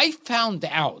 I found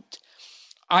out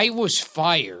I was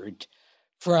fired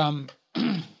from,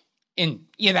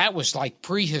 that was like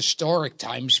prehistoric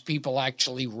times. People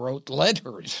actually wrote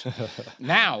letters.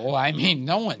 Now, I mean,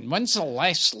 when's the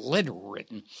last letter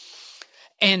written?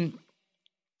 And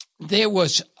there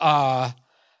was, they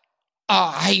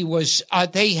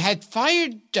had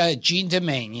fired Gene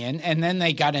Domanion, and then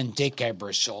they got in Dick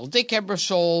Ebersol. Dick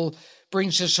Ebersol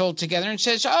brings us all together and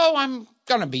says, I'm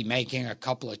going to be making a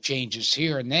couple of changes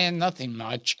here and there, nothing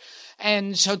much.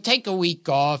 And so take a week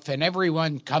off and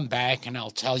everyone come back and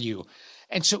I'll tell you.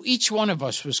 And so each one of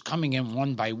us was coming in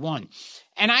one by one.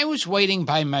 And I was waiting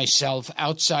by myself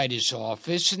outside his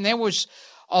office, and there was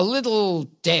a little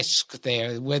desk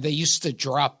there where they used to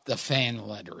drop the fan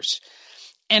letters.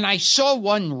 And I saw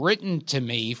one written to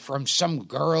me from some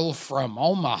girl from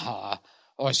Omaha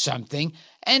or something.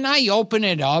 And I open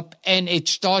it up and it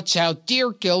starts out,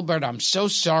 "Dear Gilbert, I'm so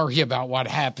sorry about what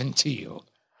happened to you."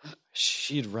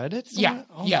 She'd read it? Yeah.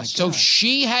 Oh yeah. my So God.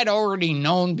 she had already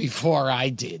known before I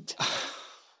did.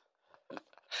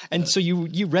 And so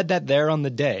you read that there on the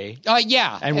day?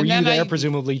 Yeah. And were you then there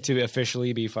presumably to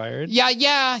officially be fired?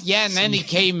 Yeah. And then he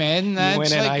came in. You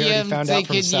went in, I already found out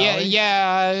from Sally?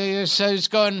 Yeah. So it's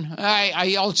going,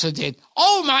 I also did.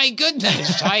 Oh, my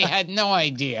goodness. I had no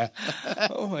idea.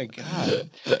 Oh, my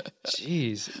God.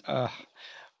 Jeez.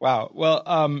 Wow.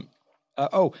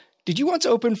 Well, did you once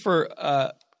open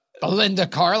for... Belinda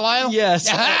Carlisle? Yes.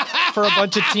 For a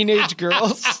bunch of teenage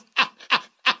girls?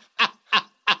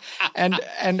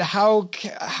 And how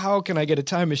can I get a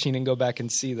time machine and go back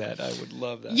and see that? I would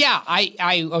love that. Yeah,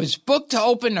 I was booked to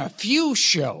open a few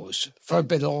shows for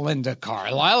Belinda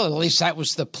Carlisle. At least that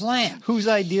was the plan. Whose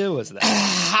idea was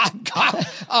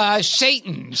that?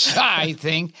 Satan's, I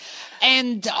think.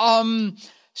 And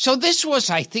so this was,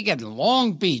 I think, at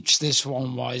Long Beach, this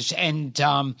one was. And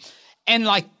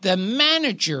like the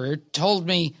manager told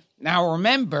me, now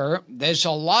remember, there's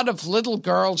a lot of little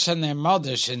girls and their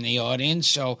mothers in the audience,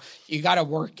 so you got to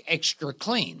work extra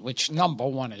clean, which number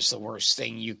one is the worst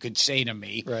thing you could say to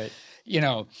me. Right. You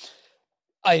know,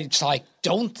 it's like,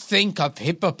 don't think of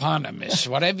hippopotamus.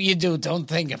 Whatever you do, don't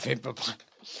think of hippopotamus.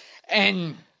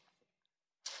 And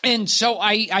so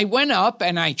I went up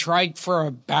and I tried for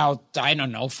about,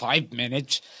 5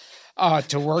 minutes.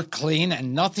 To work clean,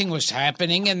 and nothing was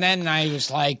happening. And then I was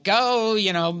like,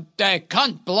 cunt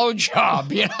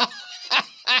blowjob,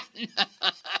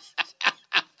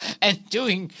 and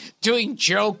doing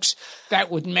jokes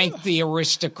that would make the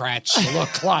aristocrats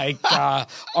look like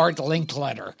Art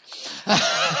Linkletter.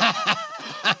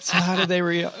 So how did they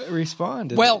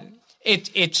respond? Well,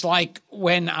 it's like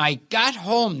when I got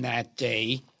home that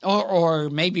day, or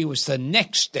maybe it was the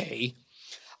next day,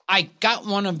 I got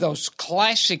one of those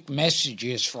classic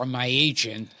messages from my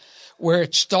agent where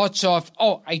it starts off,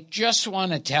 I just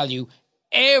want to tell you,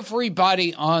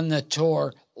 everybody on the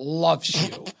tour loves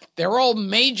you. They're all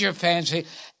major fans.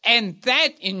 And that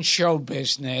in show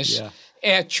business,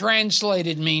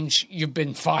 translated means you've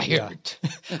been fired.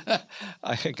 Yeah.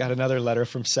 I got another letter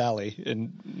from Sally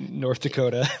in North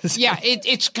Dakota. Yeah,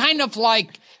 it's kind of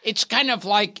like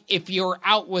if you're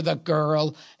out with a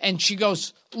girl and she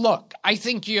goes, "Look, I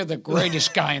think you're the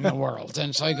greatest guy in the world." And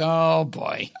it's like, oh,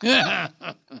 boy.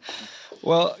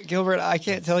 Well, Gilbert, I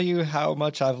can't tell you how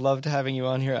much I've loved having you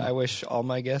on here. I wish all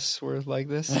my guests were like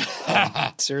this.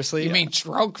 Seriously. You mean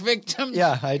stroke victims?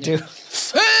 Yeah, I do.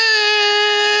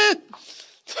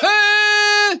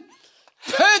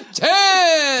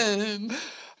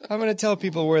 I'm going to tell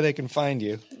people where they can find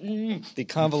you. The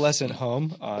Convalescent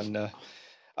Home on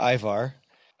Ivar.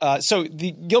 So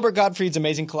the Gilbert Gottfried's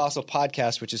Amazing Colossal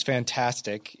Podcast, which is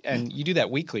fantastic, and you do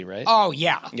that weekly, right? Oh,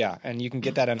 yeah. Yeah, and you can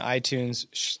get that on iTunes,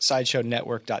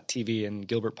 SideshowNetwork.tv, and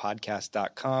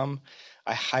GilbertPodcast.com.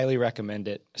 I highly recommend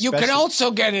it. You can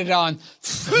also get it on...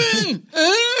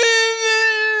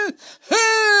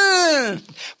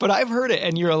 But I've heard it,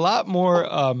 and you're a lot more,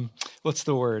 what's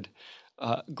the word,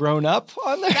 grown up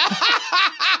on there?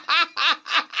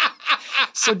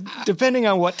 So depending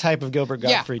on what type of Gilbert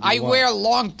Gottfried you want. I wear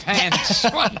long pants.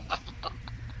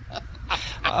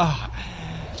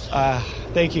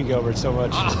 Thank you, Gilbert, so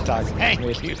much for talking thank to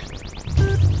me. you.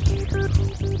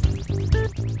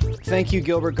 Thank you,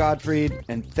 Gilbert Gottfried,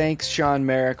 and thanks, Sean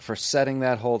Merrick, for setting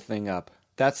that whole thing up.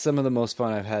 That's some of the most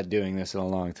fun I've had doing this in a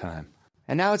long time.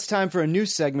 And now it's time for a new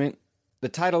segment, the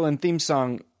title and theme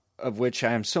song of which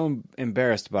I am so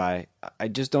embarrassed by. I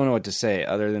just don't know what to say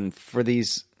other than for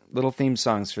these little theme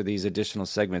songs for these additional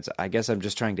segments. I guess I'm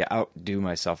just trying to outdo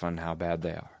myself on how bad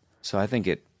they are. So I think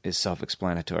it is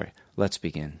self-explanatory. Let's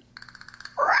begin.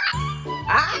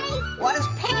 I was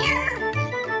Pear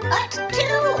at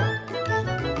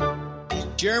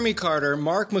 2. Jeremy Carter,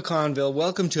 Mark McConville,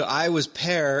 welcome to I Was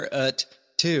Pear at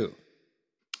 2.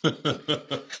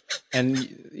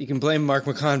 And you can blame Mark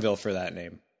McConville for that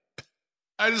name.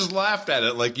 I just laughed at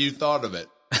it like you thought of it.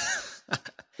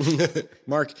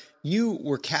 Mark, you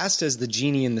were cast as the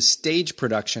genie in the stage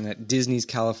production at Disney's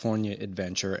California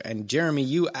Adventure. And Jeremy,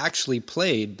 you actually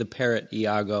played the parrot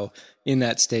Iago in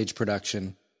that stage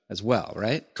production as well,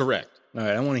 right? Correct. All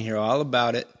right, I want to hear all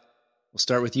about it. We'll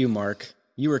start with you, Mark.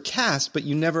 You were cast, but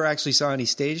you never actually saw any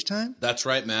stage time? That's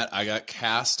right, Matt. I got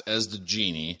cast as the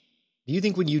genie. Do you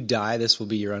think when you die, this will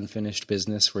be your unfinished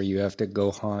business where you have to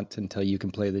go haunt until you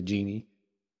can play the genie?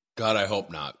 God, I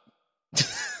hope not.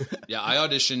 Yeah, I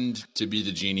auditioned to be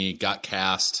the genie, got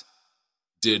cast,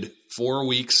 did 4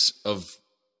 weeks of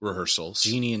rehearsals.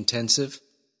 Genie intensive?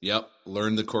 Yep,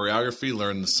 learned the choreography,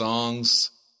 learned the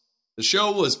songs. The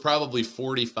show was probably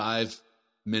 45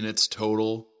 minutes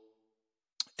total.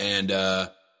 And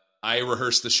I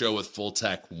rehearsed the show with full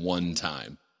tech one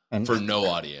time for no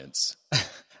audience.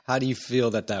 How do you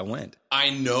feel that went? I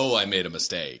know I made a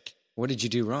mistake. What did you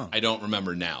do wrong? I don't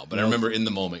remember now, but I remember in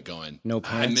the moment going, no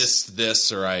pants? I missed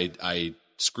this, or I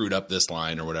screwed up this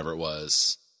line, or whatever it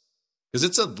was. Because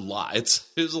it's a lot. It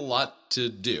was a lot to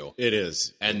do. It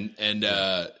is. And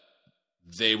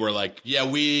they were like, yeah,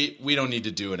 we don't need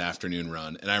to do an afternoon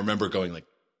run. And I remember going like,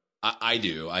 I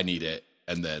do. I need it.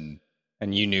 And then...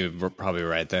 And you knew probably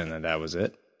right then that was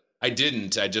it? I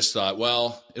didn't. I just thought,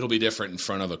 well, it'll be different in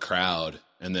front of a crowd.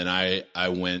 And then I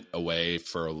went away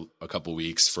for a couple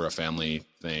weeks for a family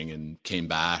thing and came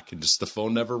back, and just the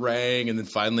phone never rang. And then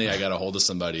finally I got a hold of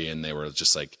somebody, and they were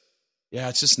just like, yeah,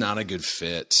 it's just not a good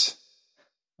fit.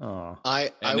 Oh,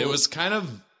 it was kind of,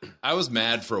 I was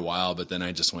mad for a while, but then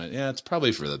I just went, yeah, it's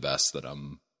probably for the best that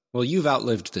I'm. Well, you've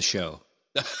outlived the show.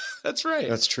 That's right.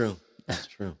 That's true. That's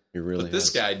true. You really But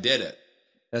this guy did it.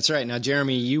 That's right. Now,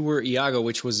 Jeremy, you were Iago,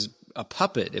 which was a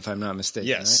puppet, if I'm not mistaken.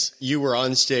 Yes. Right? You were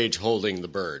on stage holding the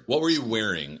bird. What were you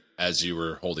wearing as you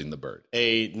were holding the bird?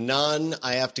 A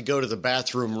I have to go to the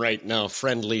bathroom right now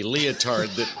friendly leotard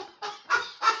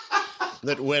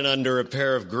that went under a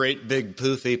pair of great big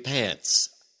poofy pants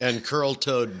and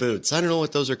curl-toed boots. I don't know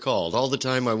what those are called. All the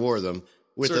time I wore them.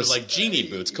 With sort of like genie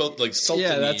boots, like sultany.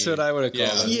 Yeah, that's what I would have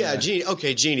called them. Yeah,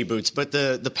 genie boots. But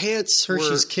the pants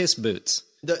Hershey's were... Kiss boots.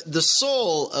 The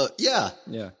sole,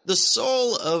 the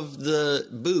sole of the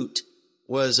boot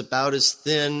was about as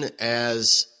thin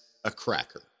as a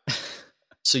cracker,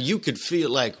 so you could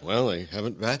feel like, well, I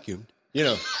haven't vacuumed,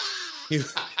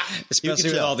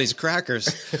 especially with all these crackers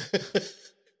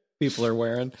people are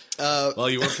wearing. Well,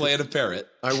 you were playing a parrot.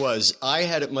 I was. I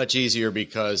had it much easier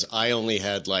because I only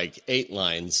had like 8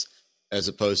 lines, as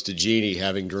opposed to Genie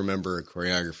having to remember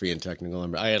choreography and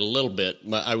technical. I had a little bit.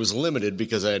 I was limited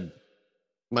because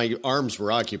my arms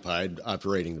were occupied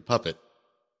operating the puppet.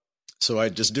 So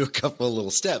I'd just do a couple of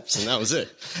little steps, and that was it.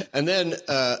 And then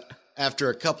after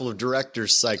a couple of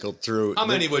directors cycled through... How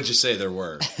many would you say there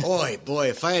were? Boy,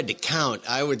 if I had to count,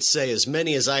 I would say as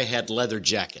many as I had leather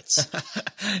jackets.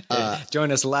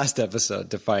 Join us last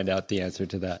episode to find out the answer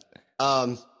to that.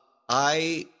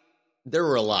 There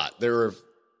were a lot. There were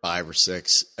 5 or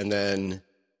 6. And then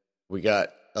we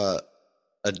got...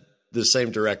 the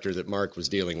same director that Mark was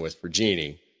dealing with for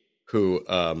Genie, who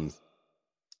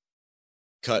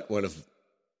cut one of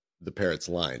the parrot's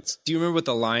lines. Do you remember what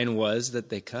the line was that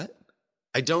they cut?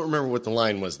 I don't remember what the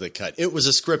line was they cut. It was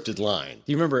a scripted line.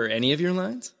 Do you remember any of your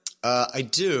lines? I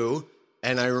do,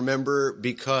 and I remember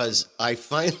because I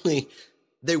finally...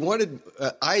 They wanted...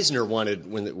 Eisner wanted,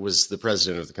 when it was the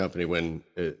president of the company, when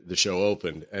the show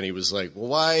opened, and he was like, well,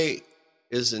 why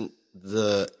isn't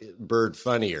the bird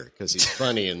funnier? Because he's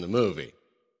funny in the movie.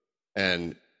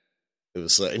 And it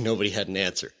was like nobody had an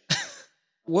answer.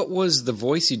 What was the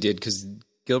voice you did? Because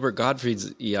Gilbert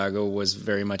Gottfried's Iago was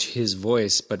very much his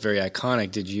voice, but very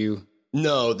iconic. Did you?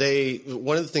 No,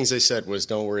 one of the things they said was,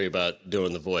 don't worry about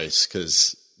doing the voice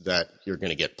because that you're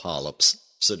going to get polyps.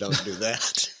 So don't do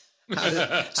that. How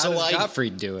does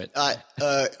Gottfried do it? Day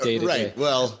to right. day?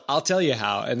 Well, I'll tell you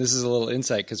how, and this is a little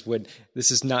insight because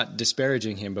this is not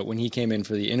disparaging him, but when he came in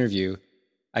for the interview,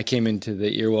 I came into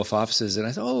the Earwolf offices and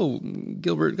I said, "Oh,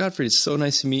 Gilbert Gottfried, it's so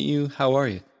nice to meet you. How are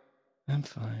you?" "I'm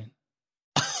fine."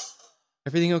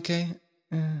 "Everything okay?"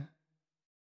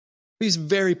 He's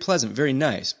very pleasant, very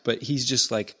nice, but he's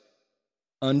just like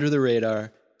under the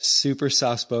radar, super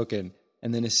soft spoken,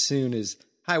 and then as soon as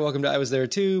 "Hi, welcome to I Was There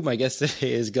Too. My guest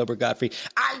today is Gilbert Gottfried."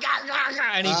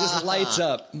 And he just lights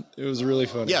up. It was really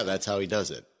funny. Yeah, that's how he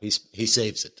does it. He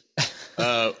saves it.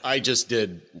 I just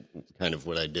did kind of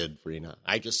what I did for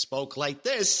I just spoke like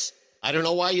this. I don't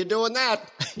know why you're doing that,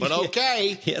 but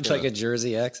okay. He had like a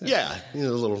Jersey accent. Yeah, a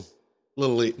little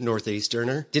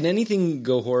northeasterner. Did anything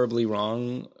go horribly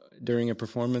wrong during a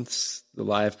performance, the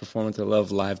live performance? I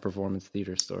love live performance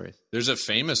theater stories. There's a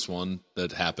famous one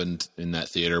that happened in that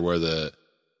theater where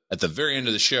at the very end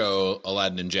of the show,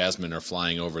 Aladdin and Jasmine are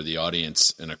flying over the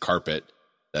audience in a carpet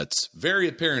that's very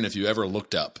apparent if you ever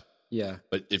looked up. Yeah.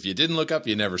 But if you didn't look up,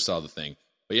 you never saw the thing.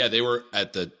 But yeah, they were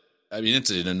at it's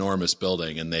an enormous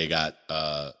building, and they got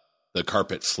the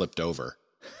carpet flipped over.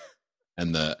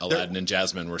 And the Aladdin and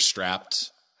Jasmine were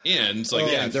strapped in. It's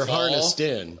like they're harnessed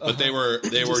in. But they were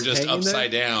just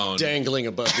upside down. Dangling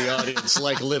above the audience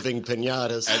like living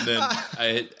piñatas. And then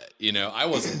I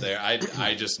wasn't there.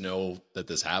 I just know that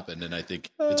this happened, and I think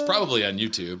it's probably on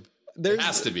YouTube. It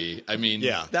has to be. I mean,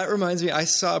 yeah. That reminds me, I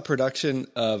saw a production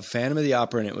of Phantom of the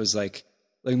Opera, and it was like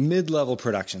mid-level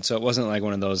production. So it wasn't like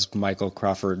one of those Michael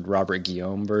Crawford, Robert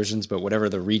Guillaume versions, but whatever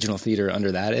the regional theater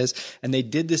under that is. And they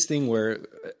did this thing where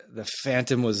the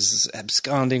Phantom was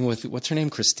absconding with, what's her name?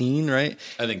 Christine, right?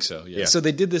 I think so, yeah. So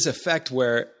they did this effect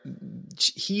where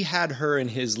he had her in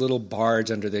his little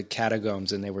barge under the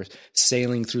catacombs, and they were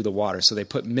sailing through the water. So they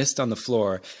put mist on the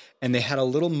floor, and they had a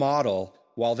little model.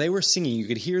 While they were singing, you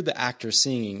could hear the actors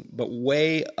singing, but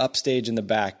way upstage in the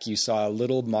back, you saw a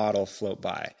little model float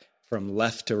by from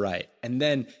left to right. And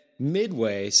then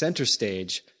midway, center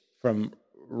stage, from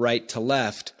right to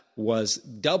left, was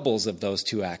doubles of those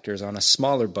two actors on a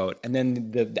smaller boat. And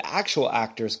then the actual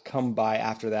actors come by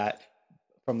after that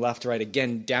from left to right,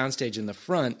 again, downstage in the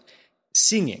front,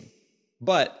 singing.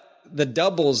 But the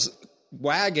doubles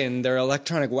wagon, their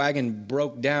electronic wagon,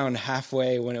 broke down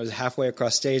halfway when it was halfway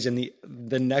across stage, and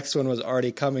the next one was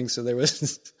already coming. So there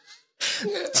was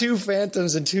two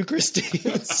Phantoms and two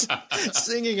Christines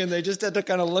singing, and they just had to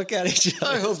kind of look at each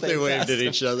other. I hope they waved at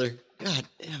each other. God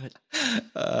damn it.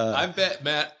 I bet,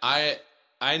 Matt,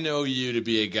 I know you to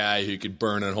be a guy who could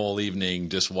burn a whole evening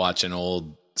just watching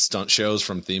old stunt shows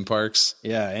from theme parks.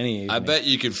 Yeah, any evening. I bet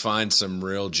you could find some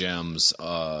real gems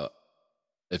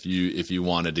if you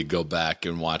wanted to go back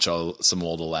and watch some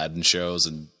old Aladdin shows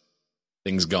and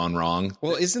things gone wrong.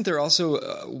 Well, isn't there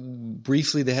also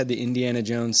briefly they had the Indiana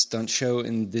Jones stunt show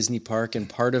in Disney Park, and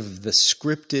part of the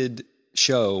scripted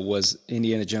show was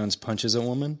Indiana Jones punches a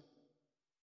woman?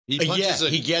 He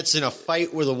gets in a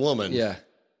fight with a woman. Yeah.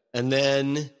 And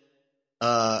then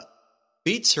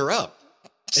beats her up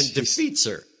and defeats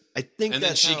her. I think and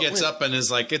then she gets up and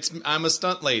is like, I'm a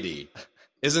stunt lady.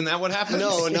 Isn't that what happens?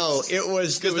 No, it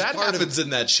was because that happens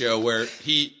in that show where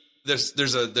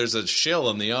there's a shill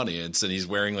in the audience, and he's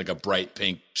wearing like a bright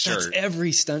pink shirt. That's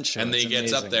every stunt show. And then he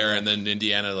gets up there, and then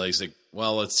Indiana like,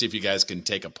 well, let's see if you guys can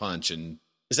take a punch. And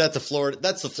is that the Florida?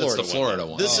 That's the Florida. That's the Florida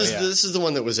one. This is the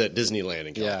one that was at Disneyland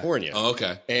in California. Yeah. Oh,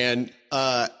 okay. And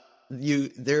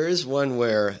there is one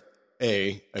where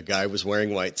a guy was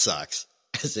wearing white socks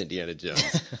as Indiana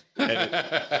Jones.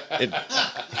 And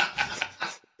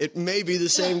it may be the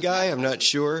same guy. I'm not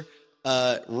sure.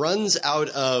 Runs out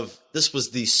of, this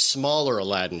was the smaller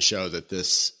Aladdin show that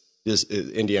this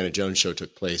Indiana Jones show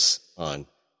took place on,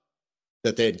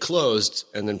 that they had closed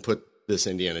and then put this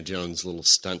Indiana Jones little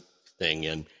stunt thing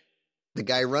in. The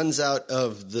guy runs out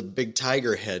of the big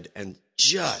tiger head and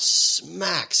just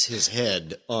smacks his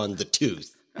head on the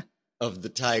tooth of the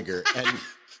tiger and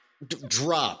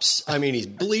drops. I mean, he's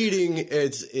bleeding.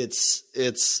 It's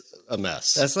a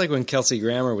mess. That's like when Kelsey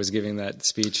Grammer was giving that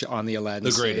speech on the Aladdin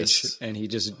greatest stage, and he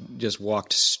just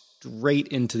walked straight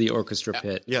into the orchestra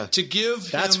pit. Yeah.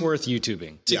 That's worth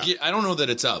YouTubing. I don't know that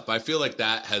it's up. I feel like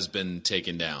that has been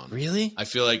taken down. Really? I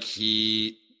feel like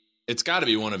it's got to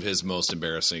be one of his most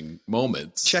embarrassing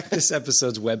moments. Check this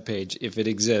episode's webpage. If it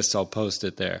exists, I'll post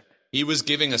it there. He was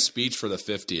giving a speech for the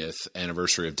 50th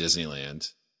anniversary of Disneyland,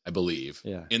 I believe,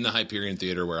 in the Hyperion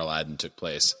Theater where Aladdin took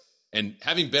place. And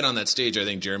having been on that stage, I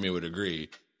think Jeremy would agree,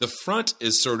 the front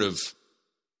is sort of...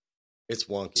 It's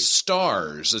wonky.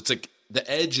 Stars. It's like the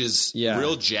edge is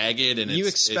real jagged. And you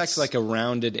expect like a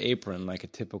rounded apron, like a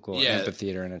typical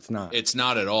amphitheater, and it's not. It's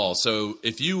not at all. So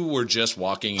if you were just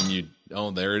walking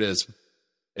and there it is.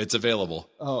 It's available.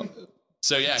 Oh,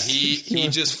 so yeah, he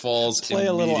just falls. Play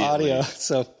a little audio.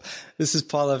 So this is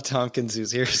Paul F. Tompkins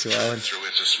who's here as well. It's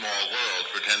a small world,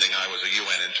 pretending I was a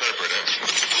UN interpreter.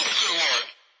 Good Lord.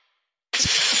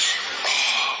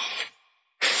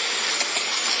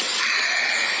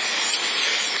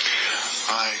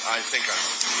 I think wow,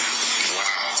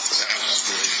 that was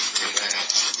really bad.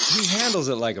 He handles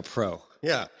it like a pro.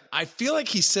 Yeah. I feel like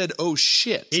he said, "Oh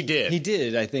shit." He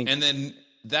did, I think. And then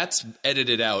that's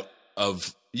edited out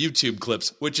of YouTube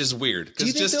clips, which is weird. Do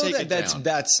you think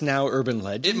that's now urban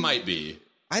legend? It might be.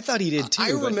 I thought he did too. I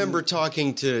remember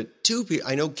talking to two people.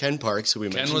 I know Ken Parks, who we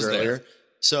mentioned earlier. There.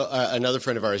 So another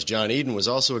friend of ours, John Eden, was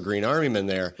also a Green Army man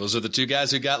there. Those are the two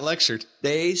guys who got lectured.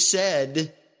 He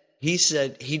said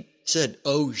said,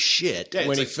 "Oh shit,"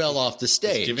 when he fell off the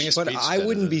stage. But I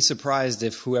wouldn't be surprised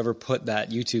if whoever put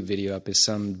that YouTube video up is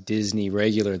some Disney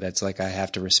regular that's like, I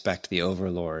have to respect the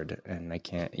overlord and I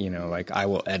can't, like I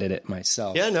will edit it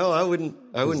myself. Yeah, no, I wouldn't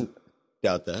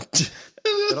doubt that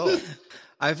at all.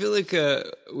 I feel like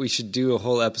we should do a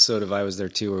whole episode of I Was There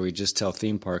Too where we just tell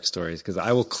theme park stories, because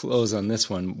I will close on this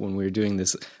one when we were doing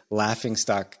this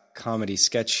laughingstock comedy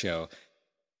sketch show.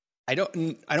 I don't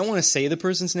want to say the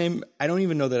person's name. I don't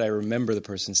even know that I remember the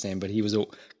person's name, but he was a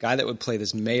guy that would play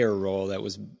this mayor role that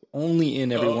was only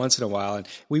in every once in a while. And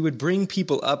we would bring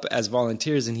people up as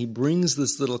volunteers, and he brings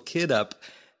this little kid up.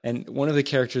 And one of the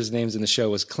characters' names in the show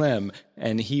was Clem,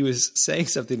 and he was saying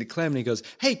something to Clem, and he goes,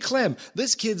 "Hey, Clem,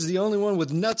 this kid's the only one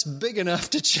with nuts big enough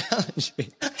to challenge me."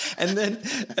 And then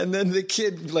the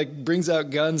kid like brings out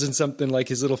guns and something like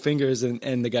his little fingers,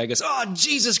 and the guy goes, "Oh,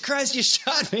 Jesus Christ, you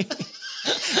shot me."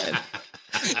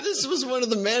 This was one of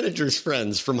the manager's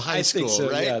friends from high school, so,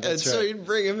 right? Yeah, that's and so you'd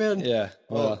bring him in. Yeah.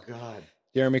 Well, oh, God.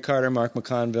 Jeremy Carter, Mark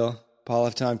McConville, Paul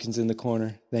F. Tompkins in the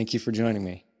corner. Thank you for joining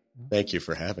me. Thank you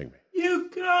for having me.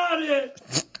 You got it.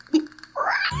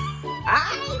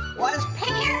 I was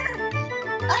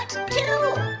Pear. Us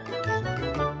too.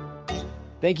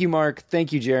 Thank you, Mark.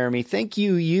 Thank you, Jeremy. Thank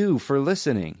you for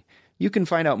listening. You can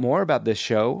find out more about this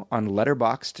show on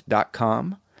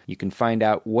letterboxd.com. You can find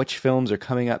out which films are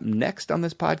coming up next on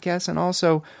this podcast, and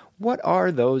also what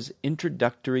are those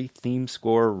introductory theme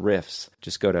score riffs.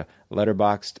 Just go to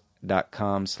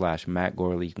letterboxd.com/Matt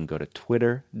Gorley. You can go to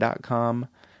twitter.com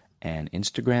and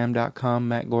instagram.com,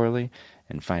 Matt Gorley,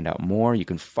 and find out more. You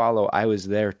can follow I Was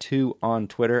There Too on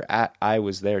Twitter at I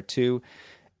Was There Too.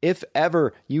 If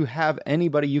ever you have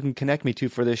anybody you can connect me to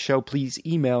for this show, please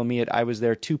email me at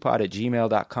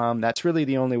iwasthere2pod@gmail.com. That's really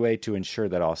the only way to ensure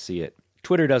that I'll see it.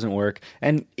 Twitter doesn't work,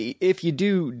 and if you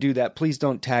do that, please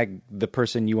don't tag the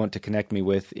person you want to connect me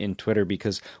with in Twitter,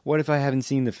 because what if I haven't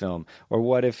seen the film, or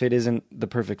what if it isn't the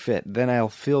perfect fit? Then I'll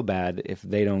feel bad if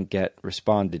they don't get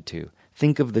responded to.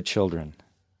 Think of the children.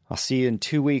 I'll see you in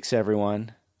 2 weeks,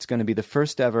 everyone. It's going to be the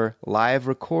first ever live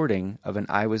recording of an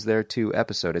I Was There Too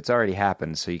episode. It's already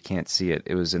happened, so you can't see it.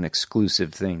 It was an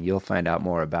exclusive thing. You'll find out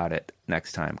more about it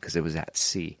next time, because it was at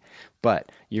sea.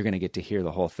 But you're going to get to hear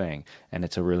the whole thing, and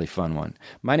it's a really fun one.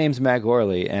 My name's Matt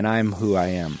Gorley, and I'm who I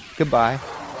am. Goodbye.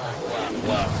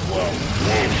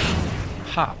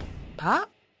 Pop.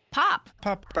 Pop? Pop.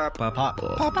 Pop. Pop. Pop. Pop.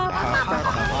 Pop. Pop.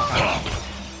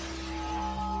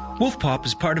 Wolf Pop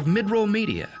is part of Midroll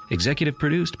Media, executive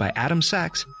produced by Adam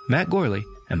Sachs, Matt Gorley,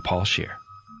 and Paul Scheer.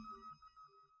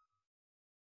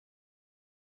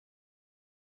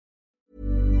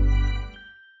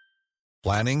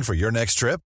 Planning for your next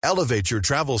trip? Elevate your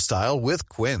travel style with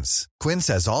Quince. Quince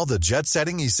has all the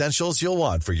jet-setting essentials you'll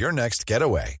want for your next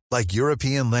getaway, like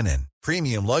European linen,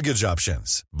 premium luggage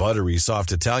options, buttery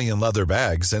soft Italian leather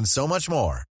bags, and so much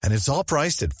more. And it's all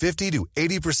priced at 50 to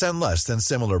 80% less than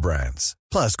similar brands.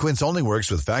 Plus, Quince only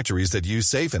works with factories that use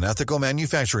safe and ethical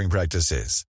manufacturing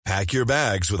practices. Pack your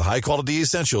bags with high-quality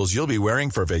essentials you'll be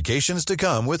wearing for vacations to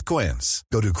come with Quince.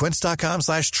 Go to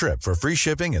quince.com/trip for free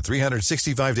shipping and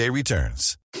 365-day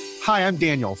returns. Hi, I'm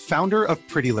Daniel, founder of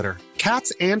Pretty Litter.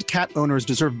 Cats and cat owners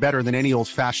deserve better than any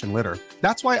old-fashioned litter.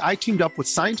 That's why I teamed up with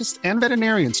scientists and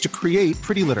veterinarians to create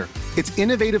Pretty Litter. Its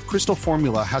innovative crystal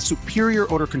formula has superior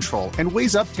odor control and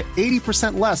weighs up to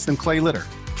 80% less than clay litter.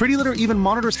 Pretty Litter even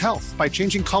monitors health by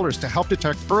changing colors to help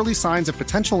detect early signs of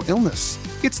potential illness.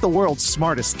 It's the world's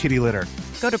smartest kitty litter.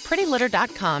 Go to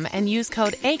prettylitter.com and use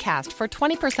code ACAST for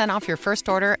 20% off your first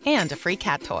order and a free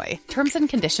cat toy. Terms and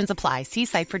conditions apply. See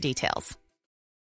site for details.